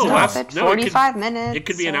 We can No, stop it no, 45 minutes. It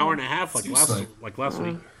could be an hour and a half like Seriously. last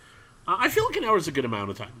week. I feel like an hour is a good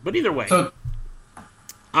amount of time. But either way. So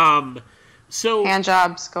So Hand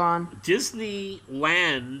jobs, go on.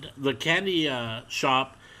 Disneyland, the candy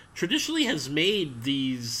shop, traditionally has made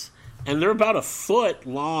these, and they're about a foot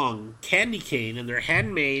long candy cane, and they're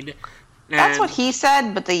handmade. And That's what he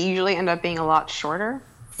said, but they usually end up being a lot shorter.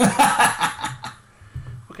 What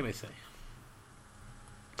can I say?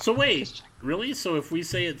 So wait, really? So if we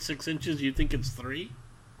say it's 6 inches, you think it's 3?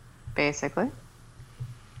 Basically.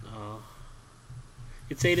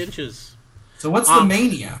 It's 8 inches. So what's the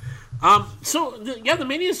mania? The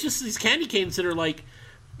mania is just these candy canes that are like,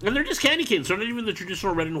 and they're just candy canes. They're not even the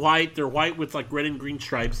traditional red and white. They're white with like red and green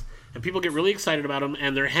stripes, and people get really excited about them.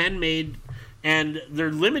 And they're handmade, and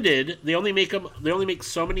they're limited. They only make them. They only make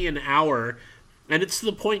so many an hour, and it's to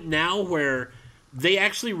the point now where they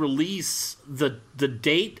actually release the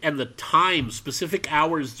date and the time, specific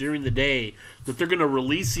hours during the day that they're going to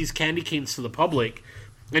release these candy canes to the public.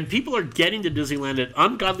 And people are getting to Disneyland at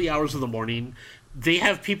ungodly hours of the morning. They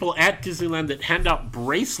have people at Disneyland that hand out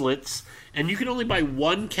bracelets, and you can only buy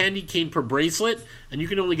one candy cane per bracelet, and you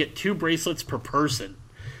can only get 2 bracelets per person.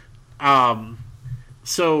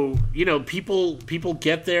 So people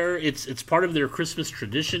get there. It's part of their Christmas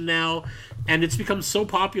tradition now, and it's become so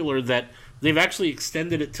popular that they've actually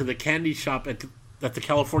extended it to the candy shop at the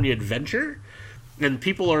California Adventure, and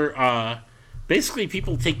people are basically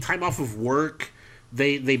people take time off of work.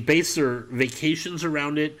 They base their vacations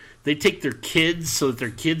around it. They take their kids so that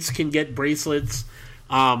their kids can get bracelets,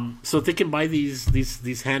 so that they can buy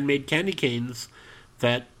these handmade candy canes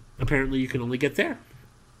that apparently you can only get there.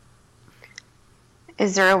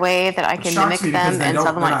 Is there a way that I can mimic them and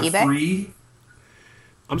sell them on eBay? Free.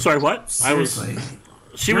 I'm sorry, what? Seriously.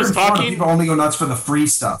 She Here was in Florida, talking. People only go nuts for the free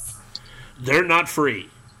stuff. They're not free.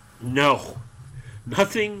 No.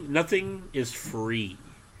 Nothing is free.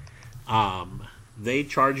 They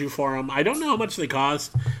charge you for them. I don't know how much they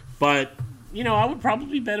cost, but I would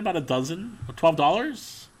probably bet about a dozen,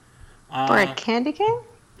 $12. For a candy cane?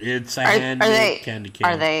 It's a Are handmade they candy cane.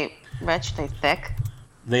 Are they rich? They thick?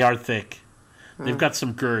 They are thick. They've got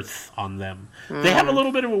some girth on them. They have a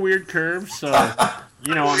little bit of a weird curve, so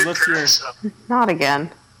unless you're. Not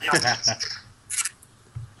again.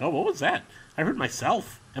 Oh, what was that? I heard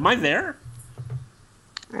myself. Am I there?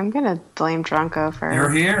 I'm gonna blame Drunko for You're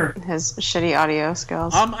here. his shitty audio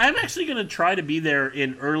skills. I'm actually gonna try to be there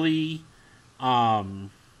in early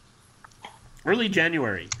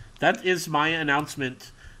January. That is my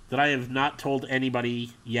announcement that I have not told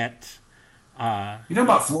anybody yet. You know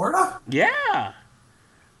about Florida? Yeah, I'm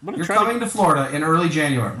gonna You're try coming to Florida in early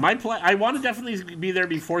January. I want to definitely be there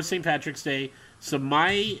before St. Patrick's Day. So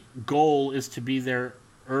my goal is to be there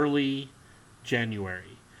early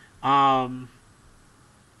January. Okay,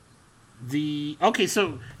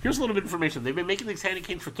 so here's a little bit of information. They've been making these candy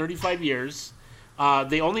canes for 35 years.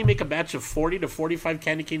 They only make a batch of 40 to 45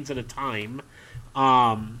 candy canes at a time.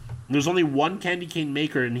 There's only one candy cane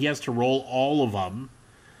maker, and he has to roll all of them.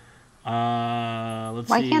 Let's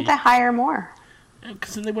Why see. can't they hire more?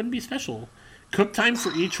 because then they wouldn't be special. Cook time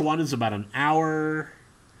for each one is about an hour.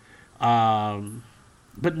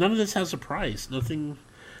 But none of this has a price. Nothing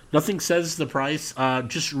says the price.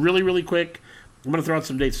 Just really, really quick, I'm going to throw out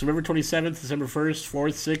some dates. November 27th, December 1st,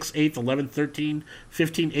 4th, 6th, 8th, 11th, 13th,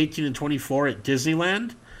 15th, 18th, and 24 at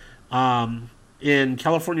Disneyland. In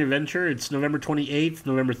California Adventure, it's November 28th,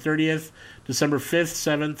 November 30th, December 5th,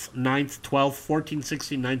 7th, 9th, 12th, 14th,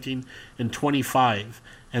 16th, 19th, and 25.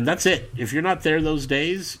 And that's it. If you're not there those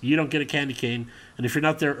days, you don't get a candy cane. And if you're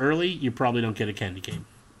not there early, you probably don't get a candy cane.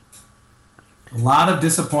 A lot of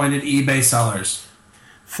disappointed eBay sellers.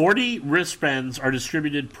 40 wristbands are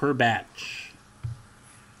distributed per batch.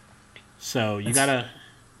 So you gotta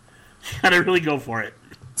really go for it.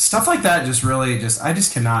 Stuff like that I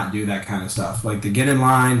just cannot do that kind of stuff. Like to get in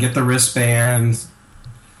line, get the wristbands.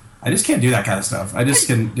 I just can't do that kind of stuff. I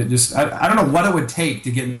don't know what it would take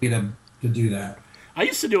to get me to do that. I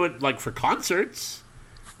used to do it like for concerts.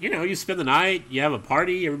 You spend the night, you have a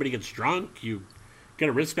party, everybody gets drunk, you get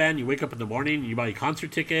a wristband, you wake up in the morning, you buy a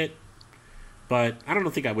concert ticket. But I don't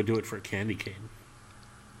think I would do it for a candy cane.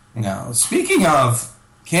 No. Speaking of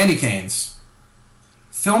candy canes,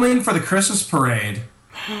 filming for the Christmas parade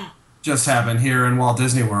just happened here in Walt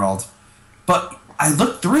Disney World. But I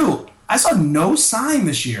looked through. I saw no sign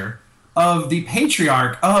this year of the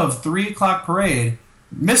patriarch of 3 o'clock parade,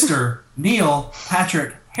 Mr. Neil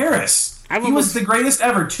Patrick Harris. He was the greatest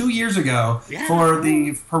ever 2 years ago for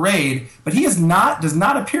the parade, but he does not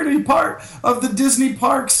appear to be part of the Disney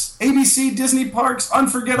Parks, ABC Disney Parks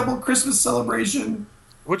Unforgettable Christmas Celebration.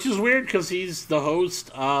 Which is weird because he's the host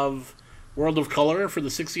of World of Color for the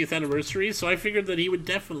 60th anniversary, so I figured that he would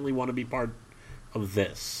definitely want to be part of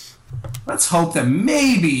this. Let's hope that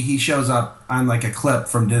maybe he shows up on like a clip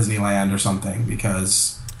from Disneyland or something,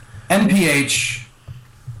 because NPH...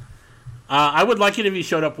 I would like it if he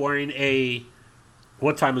showed up wearing a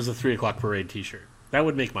 "What time is the 3 o'clock parade" t-shirt. That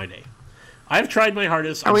would make my day. I've tried my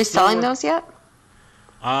hardest. Are we selling those yet?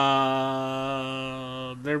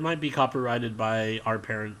 There might be copyrighted by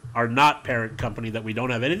our not parent company that we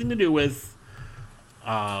don't have anything to do with.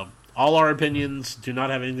 All our opinions do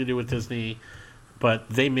not have anything to do with Disney, but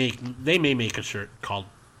they may make a shirt called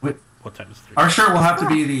 "What time is 3?" Our shirt will have to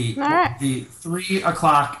be the 3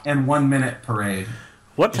 o'clock and 1 minute parade.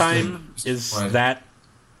 What time is that?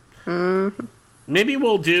 Maybe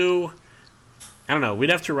we'll do. I don't know. We'd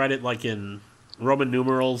have to write it like in Roman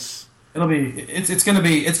numerals. It's gonna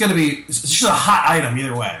be it's just a hot item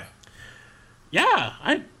either way. Yeah,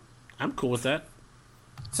 I'm cool with that.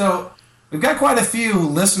 So we've got quite a few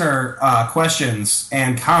listener questions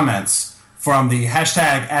and comments from the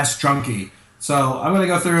hashtag AskDrunky. So I'm gonna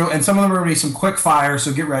go through, and some of them are gonna be some quick fire.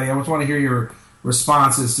 So get ready. I just want to hear your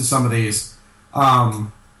responses to some of these.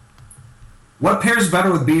 What pairs better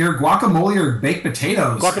with beer, guacamole or baked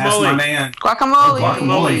potatoes? Guacamole. Asked my man.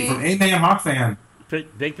 Guacamole from A-Man Hawk Fan.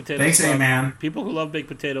 Baked potatoes. Thanks, A-Man. People who love baked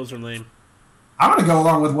potatoes are lame. I'm going to go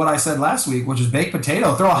along with what I said last week, which is baked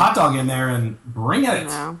potato. Throw a hot dog in there and bring it.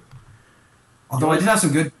 No. Although I did have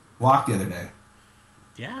some good guac the other day.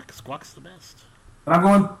 Yeah, because guac's the best. But I'm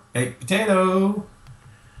going baked potato.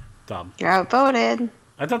 Dumb. You're outvoted.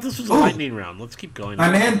 I thought this was a lightning round. Let's keep going.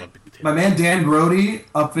 My man Dan Grody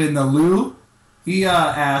up in the Lou, he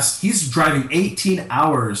asked, he's driving 18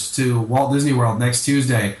 hours to Walt Disney World next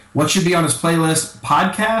Tuesday. What should be on his playlist,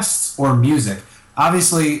 podcasts or music?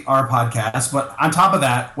 Obviously, our podcast, but on top of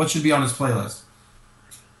that, what should be on his playlist?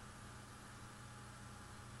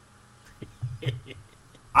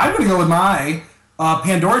 I'm going to go with my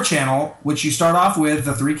Pandora channel, which you start off with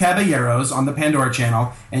the Three Caballeros on the Pandora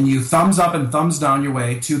channel, and you thumbs up and thumbs down your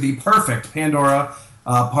way to the perfect Pandora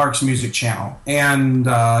Parks music channel, and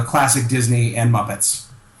classic Disney and Muppets.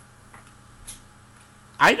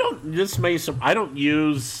 I don't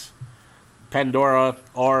use Pandora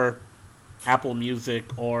or Apple Music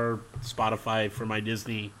or Spotify for my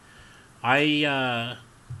Disney. I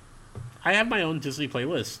have my own Disney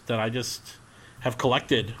playlist that I just have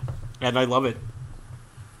collected, and I love it.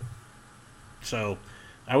 So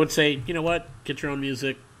I would say, you know what? Get your own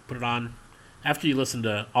music, put it on. After you listen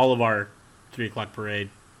to all of our 3 o'clock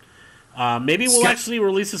parade, maybe we'll actually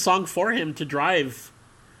release a song for him to drive.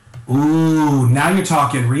 Ooh, now you're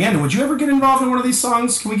talking. Rhiannon, would you ever get involved in one of these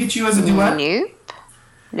songs? Can we get you as a duet?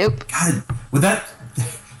 Nope. God, would that...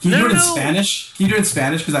 Can you do it in Spanish? Can you do it in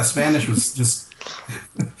Spanish? Because that Spanish was just...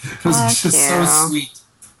 it was just so sweet.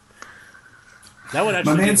 That would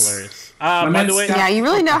actually be hilarious. By the way... Yeah, you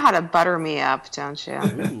really know how to butter me up, don't you?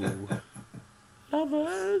 Ooh.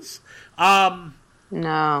 Lovers.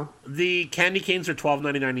 No. The candy canes are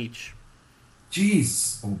 $12.99 each.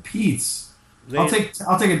 Jeez. Oh, Pete's. I'll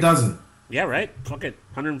take a dozen. Yeah, right? Fuck it.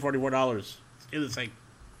 $144. Let's do this thing.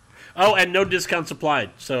 Oh, and no discounts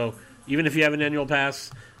applied. So even if you have an annual pass,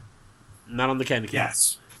 not on the candy cane.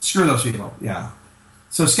 Yes. Screw those people. Yeah.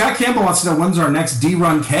 So Scott Campbell wants to know when's our next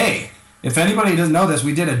D-Run K. If anybody doesn't know this,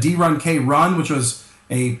 we did a D-Run K run, which was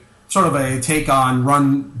a sort of a take on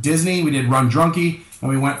Run Disney. We did Run Drunky, and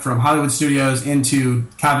we went from Hollywood Studios into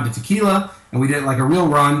Cava de Tequila, and we did like a real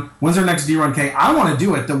run. When's our next D-Run K? I want to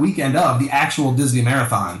do it the weekend of the actual Disney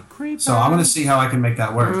Marathon. Creepers. So I'm going to see how I can make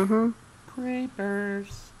that work. Mm-hmm.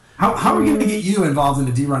 Creepers. How are we going to get you involved in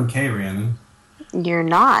the D-Run K, Rhiannon? You're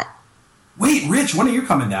not. Wait, Rich, when are you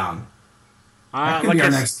coming down? That could be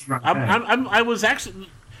our next D-Run K.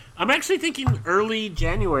 I'm actually thinking early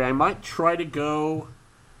January. I might try to go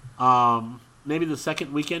maybe the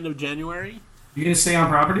second weekend of January. You going to stay on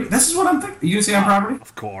property? This is what I'm thinking. You going to stay on property?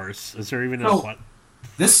 Of course. Is there even a Well, what?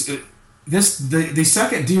 The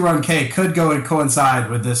second D-Run K could go and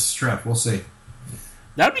coincide with this trip. We'll see.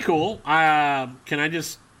 That'd be cool. Can I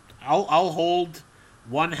just? I'll hold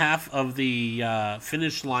one half of the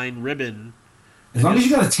finish line ribbon. As long as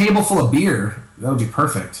you got a table full of beer, that would be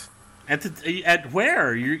perfect. At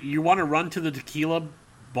where you want to run to the tequila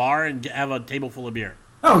bar and have a table full of beer?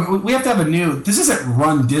 No, we have to have a new. This isn't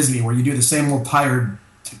Run Disney where you do the same little tired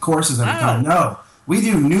courses every time. No, we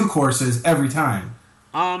do new courses every time.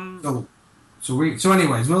 So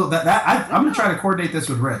anyways, I'm gonna try to coordinate this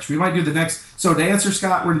with Rich. We might do the next. So to answer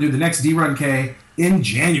Scott, we're gonna do the next D-Run K in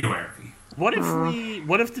January. What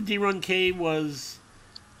if the D-Run K was?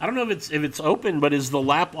 I don't know if it's open, but is the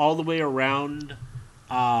lap all the way around?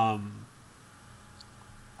 Oh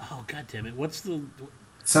god damn it! What's the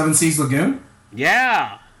Seven Seas Lagoon?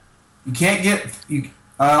 Yeah. You can't get you.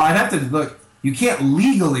 I'd have to look. You can't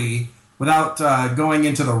legally, without going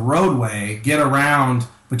into the roadway, get around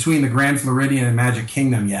between the Grand Floridian and Magic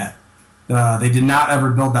Kingdom yet. They did not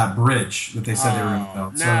ever build that bridge that they said they were going to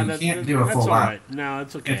build. So you can't do a full lap. Right. No,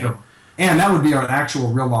 it's okay. And that would be our actual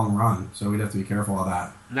real long run, so we'd have to be careful of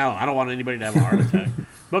that. No, I don't want anybody to have a heart attack.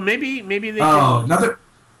 But maybe they can.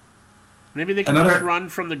 Maybe they can just run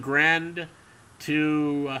from the Grand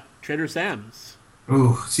to Trader Sam's.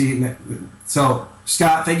 Ooh, see, so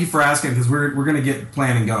Scott, thank you for asking because we're going to get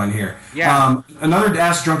planning going here. Yeah. Another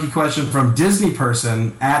Ask Drunky question from Disney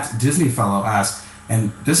person at Disney Fellow asks,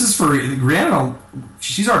 and this is for Rhiannon.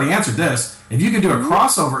 She's already answered this. If you could do a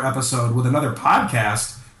crossover episode with another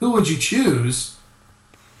podcast, who would you choose?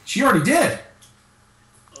 She already did.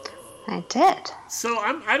 I did. So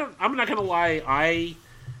I'm not gonna lie.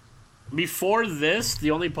 Before this,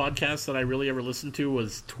 the only podcast that I really ever listened to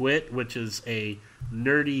was Twit, which is a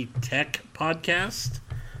nerdy tech podcast,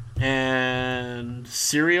 and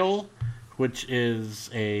Serial, which is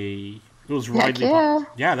it was widely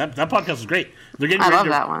that podcast was great. I love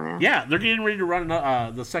that one. Yeah, they're getting ready to run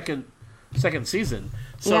the second season.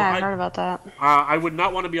 So I heard about that. I would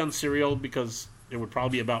not want to be on Serial because it would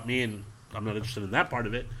probably be about me, and I'm not interested in that part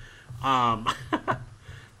of it. So I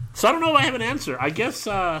don't know if I have an answer. I guess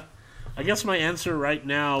my answer right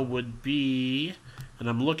now would be, and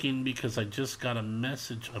I'm looking because I just got a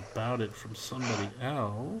message about it from somebody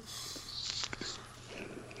else.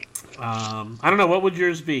 I don't know. What would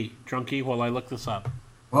yours be, Drunky, while I look this up?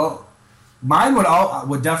 Well, mine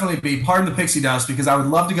would definitely be Pardon the Pixie Dust because I would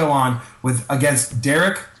love to go on against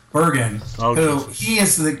Derek Bergen, who he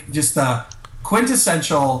is just the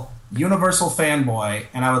quintessential Universal fanboy,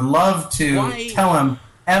 and I would love to tell him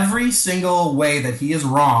every single way that he is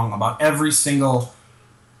wrong about every single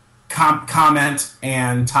comment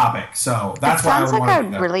and topic. So that's why I would want to.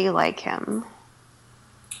 Sounds like I really like him.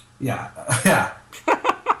 Yeah.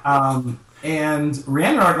 And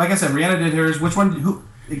Rhiannon, like I said, Rhiannon did hers. Which one? Who?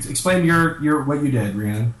 Explain your what you did,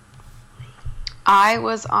 Rhiannon. I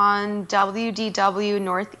was on WDW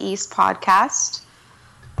Northeast podcast.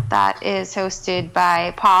 That is hosted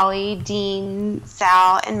by Polly, Dean,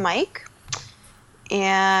 Sal, and Mike.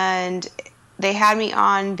 And they had me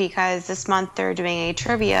on because this month they're doing a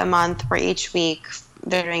trivia month where each week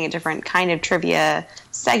they're doing a different kind of trivia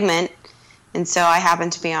segment. And so I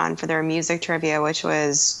happened to be on for their music trivia, which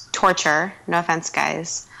was torture. No offense,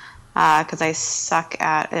 guys, because I suck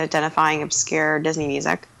at identifying obscure Disney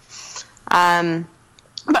music. But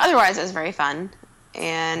otherwise, it was very fun.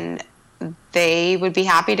 And they would be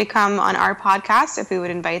happy to come on our podcast if we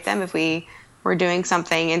would invite them, if we were doing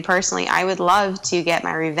something. And personally, I would love to get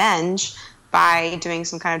my revenge by doing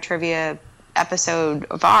some kind of trivia episode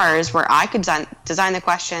of ours where I could design the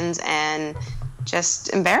questions and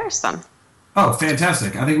just embarrass them. Oh,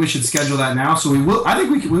 fantastic. I think we should schedule that now. So we will. I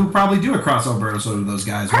think we will probably do a crossover episode with those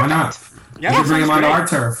guys. Perfect. Why not? Yeah, We that can bring sounds him onto great. our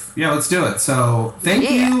turf. Yeah, let's do it. So thank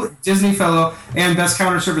Yeah. you, Disney Fellow. And Best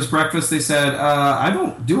Counter Service Breakfast, they said, I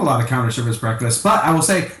don't do a lot of counter service breakfast, but I will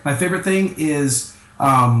say my favorite thing is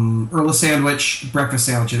Earl Sandwich. Breakfast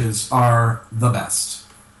sandwiches are the best.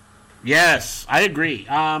 Yes, I agree.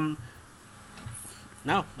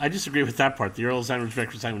 No, I disagree with that part. The Earl Sandwich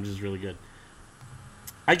breakfast sandwich is really good.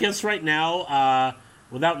 I guess right now,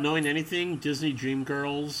 without knowing anything, Disney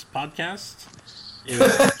Dreamgirls podcast is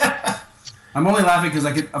I'm only laughing because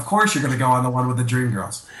of course you're going to go on the one with the Dream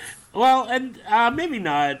Girls. well, and maybe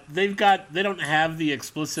not. They don't have the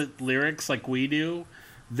explicit lyrics like we do.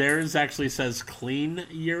 Theirs actually says clean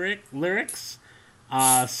lyrics.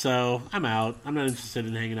 So I'm out. I'm not interested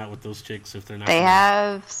in hanging out with those chicks if they're not. They gonna-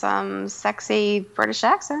 have some sexy British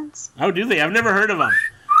accents. Oh, do they? I've never heard of them.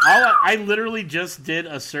 I literally just did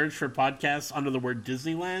a search for podcasts under the word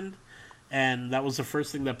Disneyland, and that was the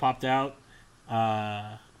first thing that popped out.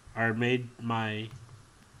 That's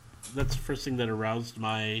the first thing that aroused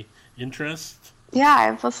my interest. Yeah,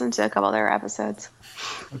 I've listened to a couple of their episodes.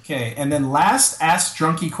 Okay, and then last Ask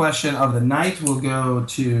Drunky question of the night will go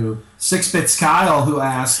to 6-Bits Kyle, who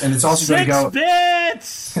asked, and it's also going to go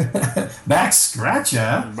Bits! back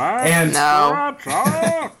scratcha. And No.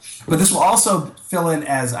 but this will also fill in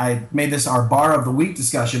as I made this our bar of the week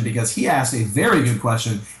discussion because he asked a very good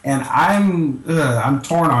question, and I'm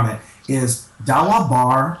torn on it. Is Dawa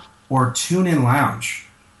Bar or Tune In Lounge?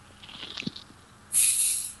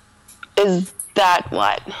 Is that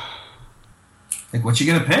what? Like, what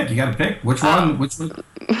you gonna pick? You gotta pick which one. Which one?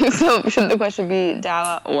 So should the question be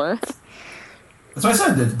Dawa or? That's what I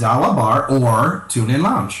said. The Dawa Bar or Tune In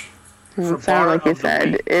Lounge. It bar sounded like you of the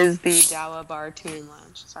said, week. is the Dawa Bar Tuning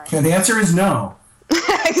Lounge. Sorry. And the answer is no.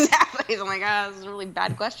 Exactly. I'm like, this is a really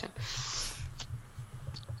bad question.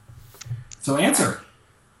 So answer.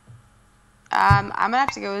 I'm gonna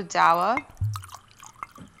have to go with Dawa.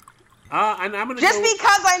 And I'm gonna Just go,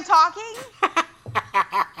 because I'm talking?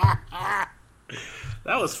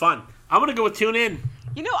 that was fun. I'm gonna go with Tune In.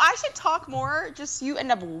 You know, I should talk more, just so you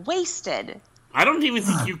end up wasted. I don't even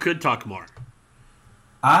think you could talk more.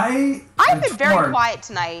 I've been very quiet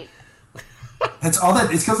tonight. It's all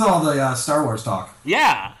that. It's because of all the Star Wars talk.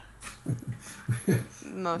 Yeah.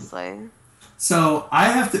 Mostly. So I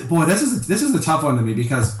have to. Boy, this is a tough one to me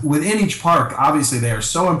because within each park, obviously they are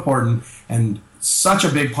so important and such a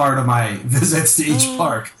big part of my visits to each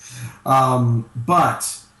park.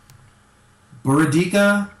 But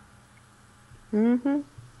Buradika,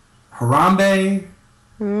 Harambe,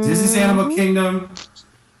 Disney's Animal Kingdom,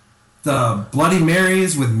 the Bloody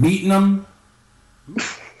Marys with meat in them.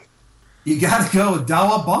 You gotta go with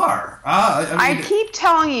Dawa Bar. I keep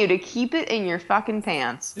telling you to keep it in your fucking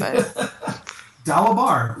pants, but Dawa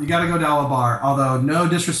Bar. You gotta go Dawa Bar. Although no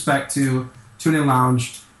disrespect to Tune In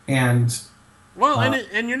Lounge and Well,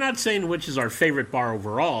 and you're not saying which is our favorite bar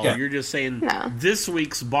overall. Yeah. You're just saying No. this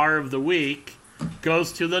week's bar of the week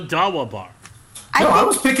goes to the Dawa Bar. I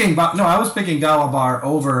was picking Dawa Bar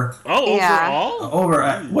over Oh, Yeah.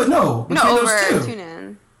 overall? what? No, between no, those over two. Tune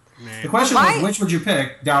In. The question My- was, which would you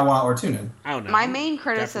pick, Dawa or Tune In? I don't know. My main Definitely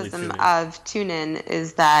criticism Tune In. of Tune In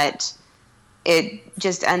is that it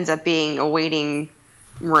just ends up being a waiting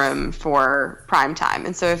room for prime time.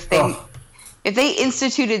 And so if they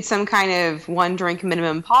instituted some kind of one drink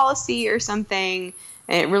minimum policy or something,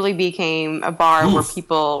 and it really became a bar where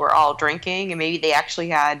people were all drinking, and maybe they actually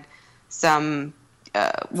had some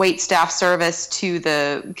wait staff service to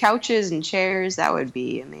the couches and chairs, that would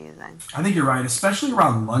be amazing. I think you're right, especially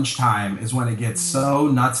around lunchtime is when it gets so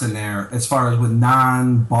nuts in there as far as with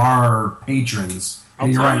non-bar patrons. And I'll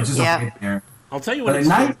you're tell right, you. it's just Yeah. okay in there. I'll tell you But what at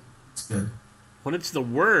night, it's good. when it's the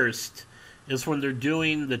worst is when they're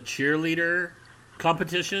doing the cheerleader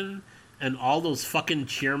competition and all those fucking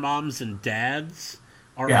cheer moms and dads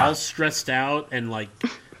are Yeah. all stressed out and like,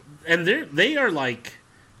 and they are like,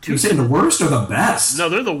 You saying the worst or the best? no,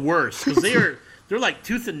 they're the worst because they're like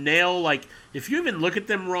tooth and nail. Like if you even look at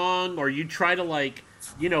them wrong or you try to like,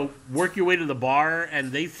 work your way to the bar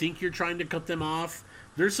and they think you're trying to cut them off,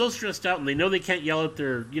 they're so stressed out and they know they can't yell at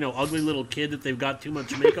their, ugly little kid that they've got too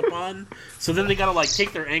much makeup on. So then they gotta like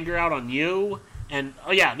take their anger out on you. And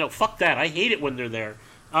oh yeah, no, fuck that. I hate it when they're there.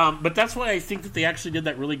 But that's why I think that they actually did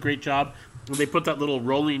that really great job when they put that little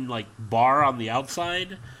rolling like bar on the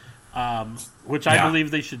outside. Which I Yeah.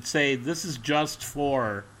 believe they should say this is just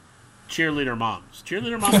for cheerleader moms.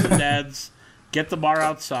 Cheerleader moms and dads, get the bar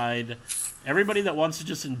outside. Everybody that wants to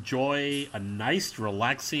just enjoy a nice,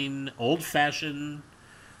 relaxing, old-fashioned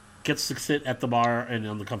gets to sit at the bar and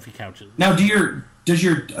on the comfy couches. Now, does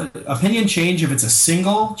your opinion change if it's a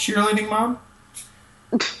single cheerleading mom?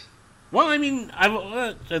 Well, I mean,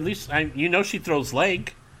 at least she throws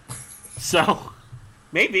leg, so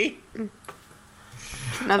maybe.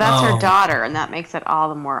 No, that's her daughter, and that makes it all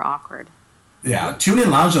the more awkward. Yeah,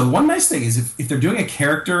 TuneIn Lounge, though, one nice thing is if they're doing a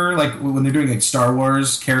character, like when they're doing like Star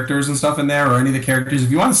Wars characters and stuff in there, or any of the characters,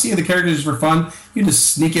 if you want to see the characters for fun, you can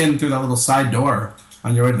just sneak in through that little side door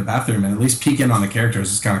on your way to the bathroom and at least peek in on the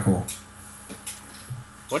characters. It's kind of cool.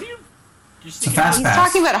 What are you? It's a fast He's pass.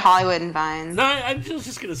 talking about Hollywood and Vines. No, I was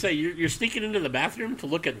just going to say, you're sneaking into the bathroom to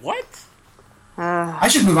look at what? I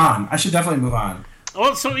should move on. I should definitely move on.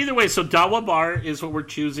 Well, so either way, so Dawa Bar is what we're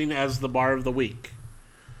choosing as the bar of the week.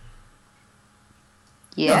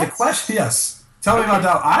 Yes. No, the question, yes. Tell me about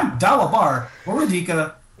Dawa. I'm Dawa Bar. Or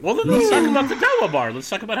Radhika. Well, then let's talk about the Dawa Bar. Let's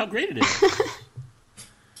talk about how great it is.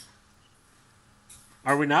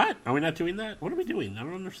 Are we not? Are we not doing that? What are we doing? I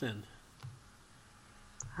don't understand.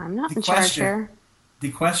 I'm not in charge here.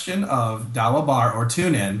 The question of Dawa Bar or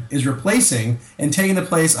TuneIn is replacing and taking the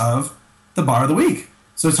place of the bar of the week.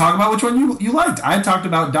 So talk about which one you liked. I talked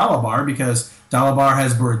about Dawa Bar because Dawa Bar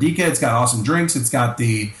has Buradika. It's got awesome drinks. It's got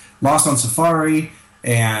the Lost on Safari.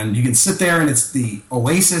 And you can sit there and it's the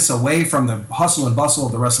oasis away from the hustle and bustle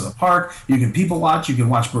of the rest of the park. You can people watch. You can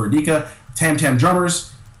watch Buradika, Tam Tam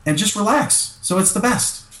Drummers, and just relax. So it's the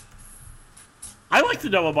best. I like the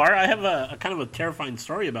Dawa Bar. I have a kind of a terrifying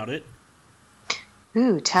story about it.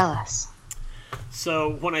 Ooh, tell us. So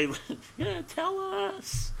when I tell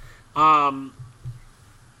us.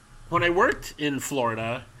 When I worked in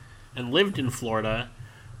Florida and lived in Florida,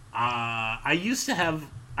 I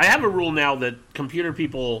have a rule now that computer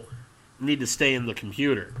people need to stay in the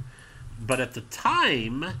computer. But at the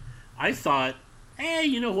time, I thought, hey,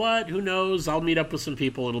 you know what? Who knows? I'll meet up with some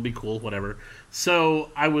people. It'll be cool, whatever. So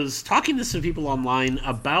I was talking to some people online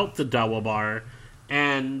about the Dawa Bar,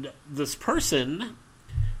 and this person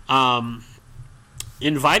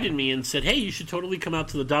invited me and said, hey, you should totally come out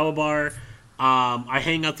to the Dawa Bar. I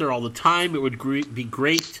hang out there all the time. It would be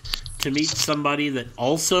great to meet somebody that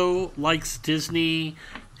also likes Disney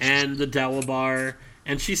and the Dawa Bar.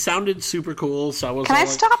 And she sounded super cool, so I was Can I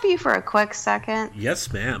stop you for a quick second?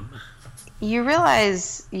 Yes, ma'am. You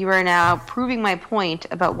realize you are now proving my point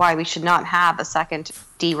about why we should not have a second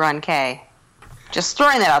D-Run K. Just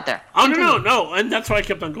throwing that out there. Oh, no. And that's why I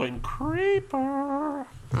kept on going, Creeper.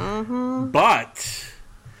 Mm-hmm. But,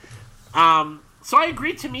 so I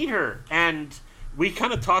agreed to meet her, and we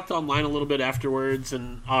kind of talked online a little bit afterwards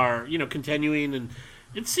and are, continuing, and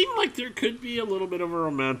it seemed like there could be a little bit of a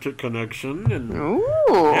romantic connection. And Ooh.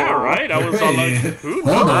 yeah, right? I was all like, who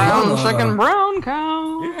knows? Brown chicken, brown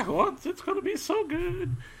cow. Yeah, well, it's going to be so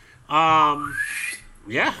good.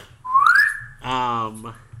 Yeah.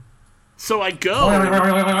 So I go.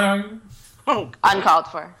 Oh, Uncalled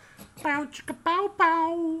for. bow, chicka, bow,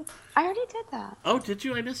 bow. I already did that. Oh, did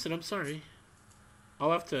you? I missed it. I'm sorry.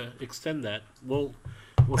 I'll have to extend that. We'll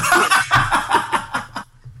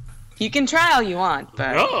You can try all you want,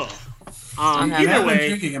 but... oh. If you Either haven't been way.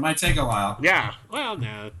 drinking, it might take a while. Yeah. Well,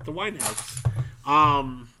 no. The wine house.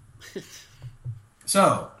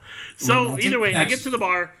 So Either way, I get to the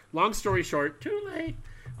bar. Long story short, too late.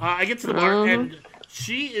 I get to the bar, and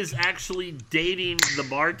she is actually dating the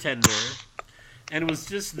bartender and was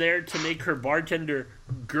just there to make her bartender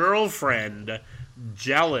girlfriend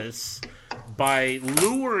jealous by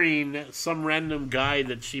luring some random guy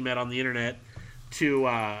that she met on the internet to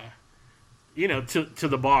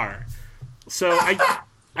the bar. So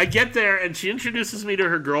I get there, and she introduces me to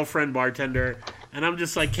her girlfriend bartender, and I'm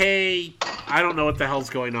just like, hey, I don't know what the hell's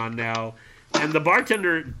going on now. And the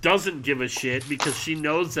bartender doesn't give a shit because she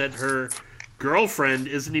knows that her girlfriend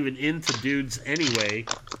isn't even into dudes anyway.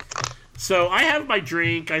 So I have my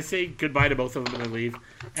drink, I say goodbye to both of them, and I leave.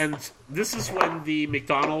 And this is when the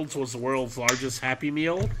McDonald's was the world's largest Happy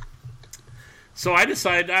Meal. So I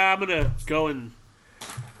decide I'm going to go and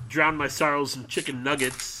drown my sorrows in chicken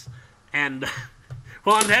nuggets. And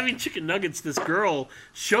while I'm having chicken nuggets, this girl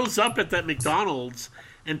shows up at that McDonald's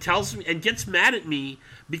and tells me and gets mad at me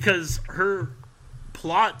because her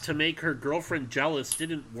plot to make her girlfriend jealous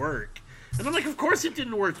didn't work. And I'm like, of course it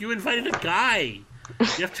didn't work. You invited a guy.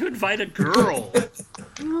 You have to invite a girl.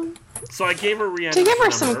 So I gave her Rhiannon's To give her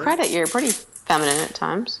number. some credit, you're pretty feminine at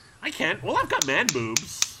times. I can't. Well, I've got man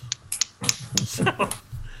boobs. So, but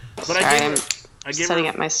Sorry, I I'm gave setting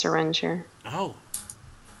her. up my syringe here. Oh,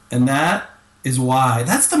 and that is why.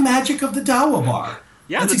 That's the magic of the Dawa Bar.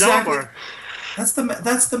 yeah, That's the exactly- Dawa Bar.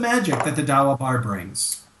 That's the magic that the Dawa Bar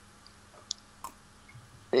brings.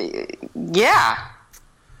 Yeah.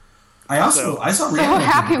 I saw So Rhiannon.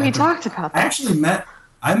 happy we talked about I that. actually met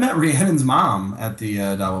Rhiannon's mom at the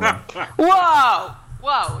Dawa Bar.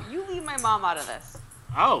 Whoa! You leave my mom out of this.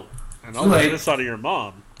 Oh, And I'll get this out of your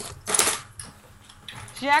mom.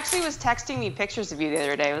 She actually was texting me pictures of you the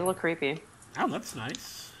other day. It was a little creepy. Oh, that's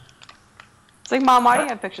nice. It's like, Mom, why do you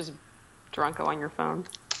have pictures of Drunko on your phone?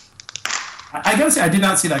 I gotta say, I did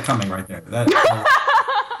not see that coming right there.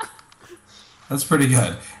 That's pretty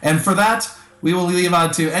good. And for that, we will leave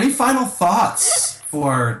on to any final thoughts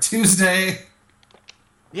for Tuesday.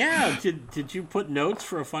 Yeah, did you put notes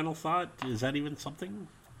for a final thought? Is that even something?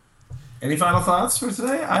 Any final thoughts for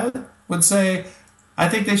today? I would say I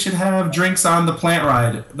think they should have drinks on the plant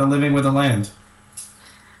ride, the Living with the Land.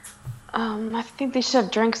 I think they should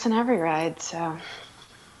have drinks on every ride, so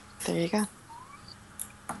there you go.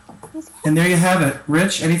 And there you have it.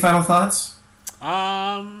 Rich, any final thoughts?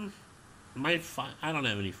 I don't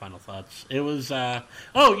have any final thoughts. It was,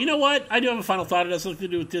 oh, you know what? I do have a final thought. It has nothing to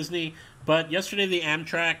do with Disney. But yesterday, the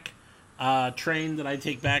Amtrak train that I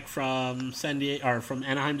take back from from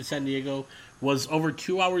Anaheim to San Diego was over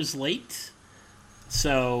 2 hours late.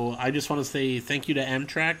 So I just want to say thank you to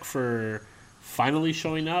Amtrak for finally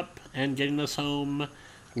showing up and getting us home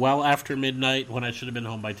well after midnight when I should have been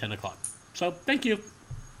home by 10 o'clock. So thank you.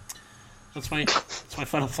 That's my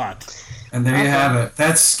final thought. And there you have it.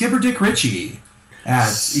 That's Skipper Dick Ritchie.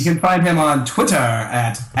 You can find him on Twitter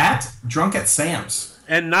at @DrunkAtSams.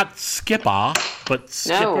 And not Skipper, but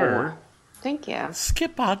Skipper. No. Thank you.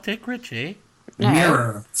 Skipper Dick Ritchie.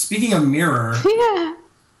 Mirror. Speaking of Mirror, Yeah.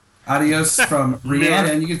 adios from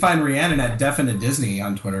Rhiannon. You can find Rhiannon at Definite Disney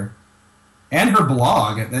on Twitter. And her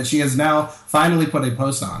blog that she has now finally put a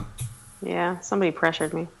post on. Yeah, somebody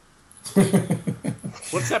pressured me.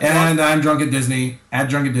 What's that? And I'm Drunk at Disney, at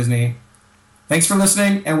Drunk at Disney. Thanks for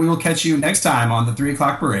listening, and we will catch you next time on the 3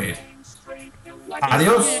 o'clock parade.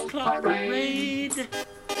 Adios. 3 o'clock parade.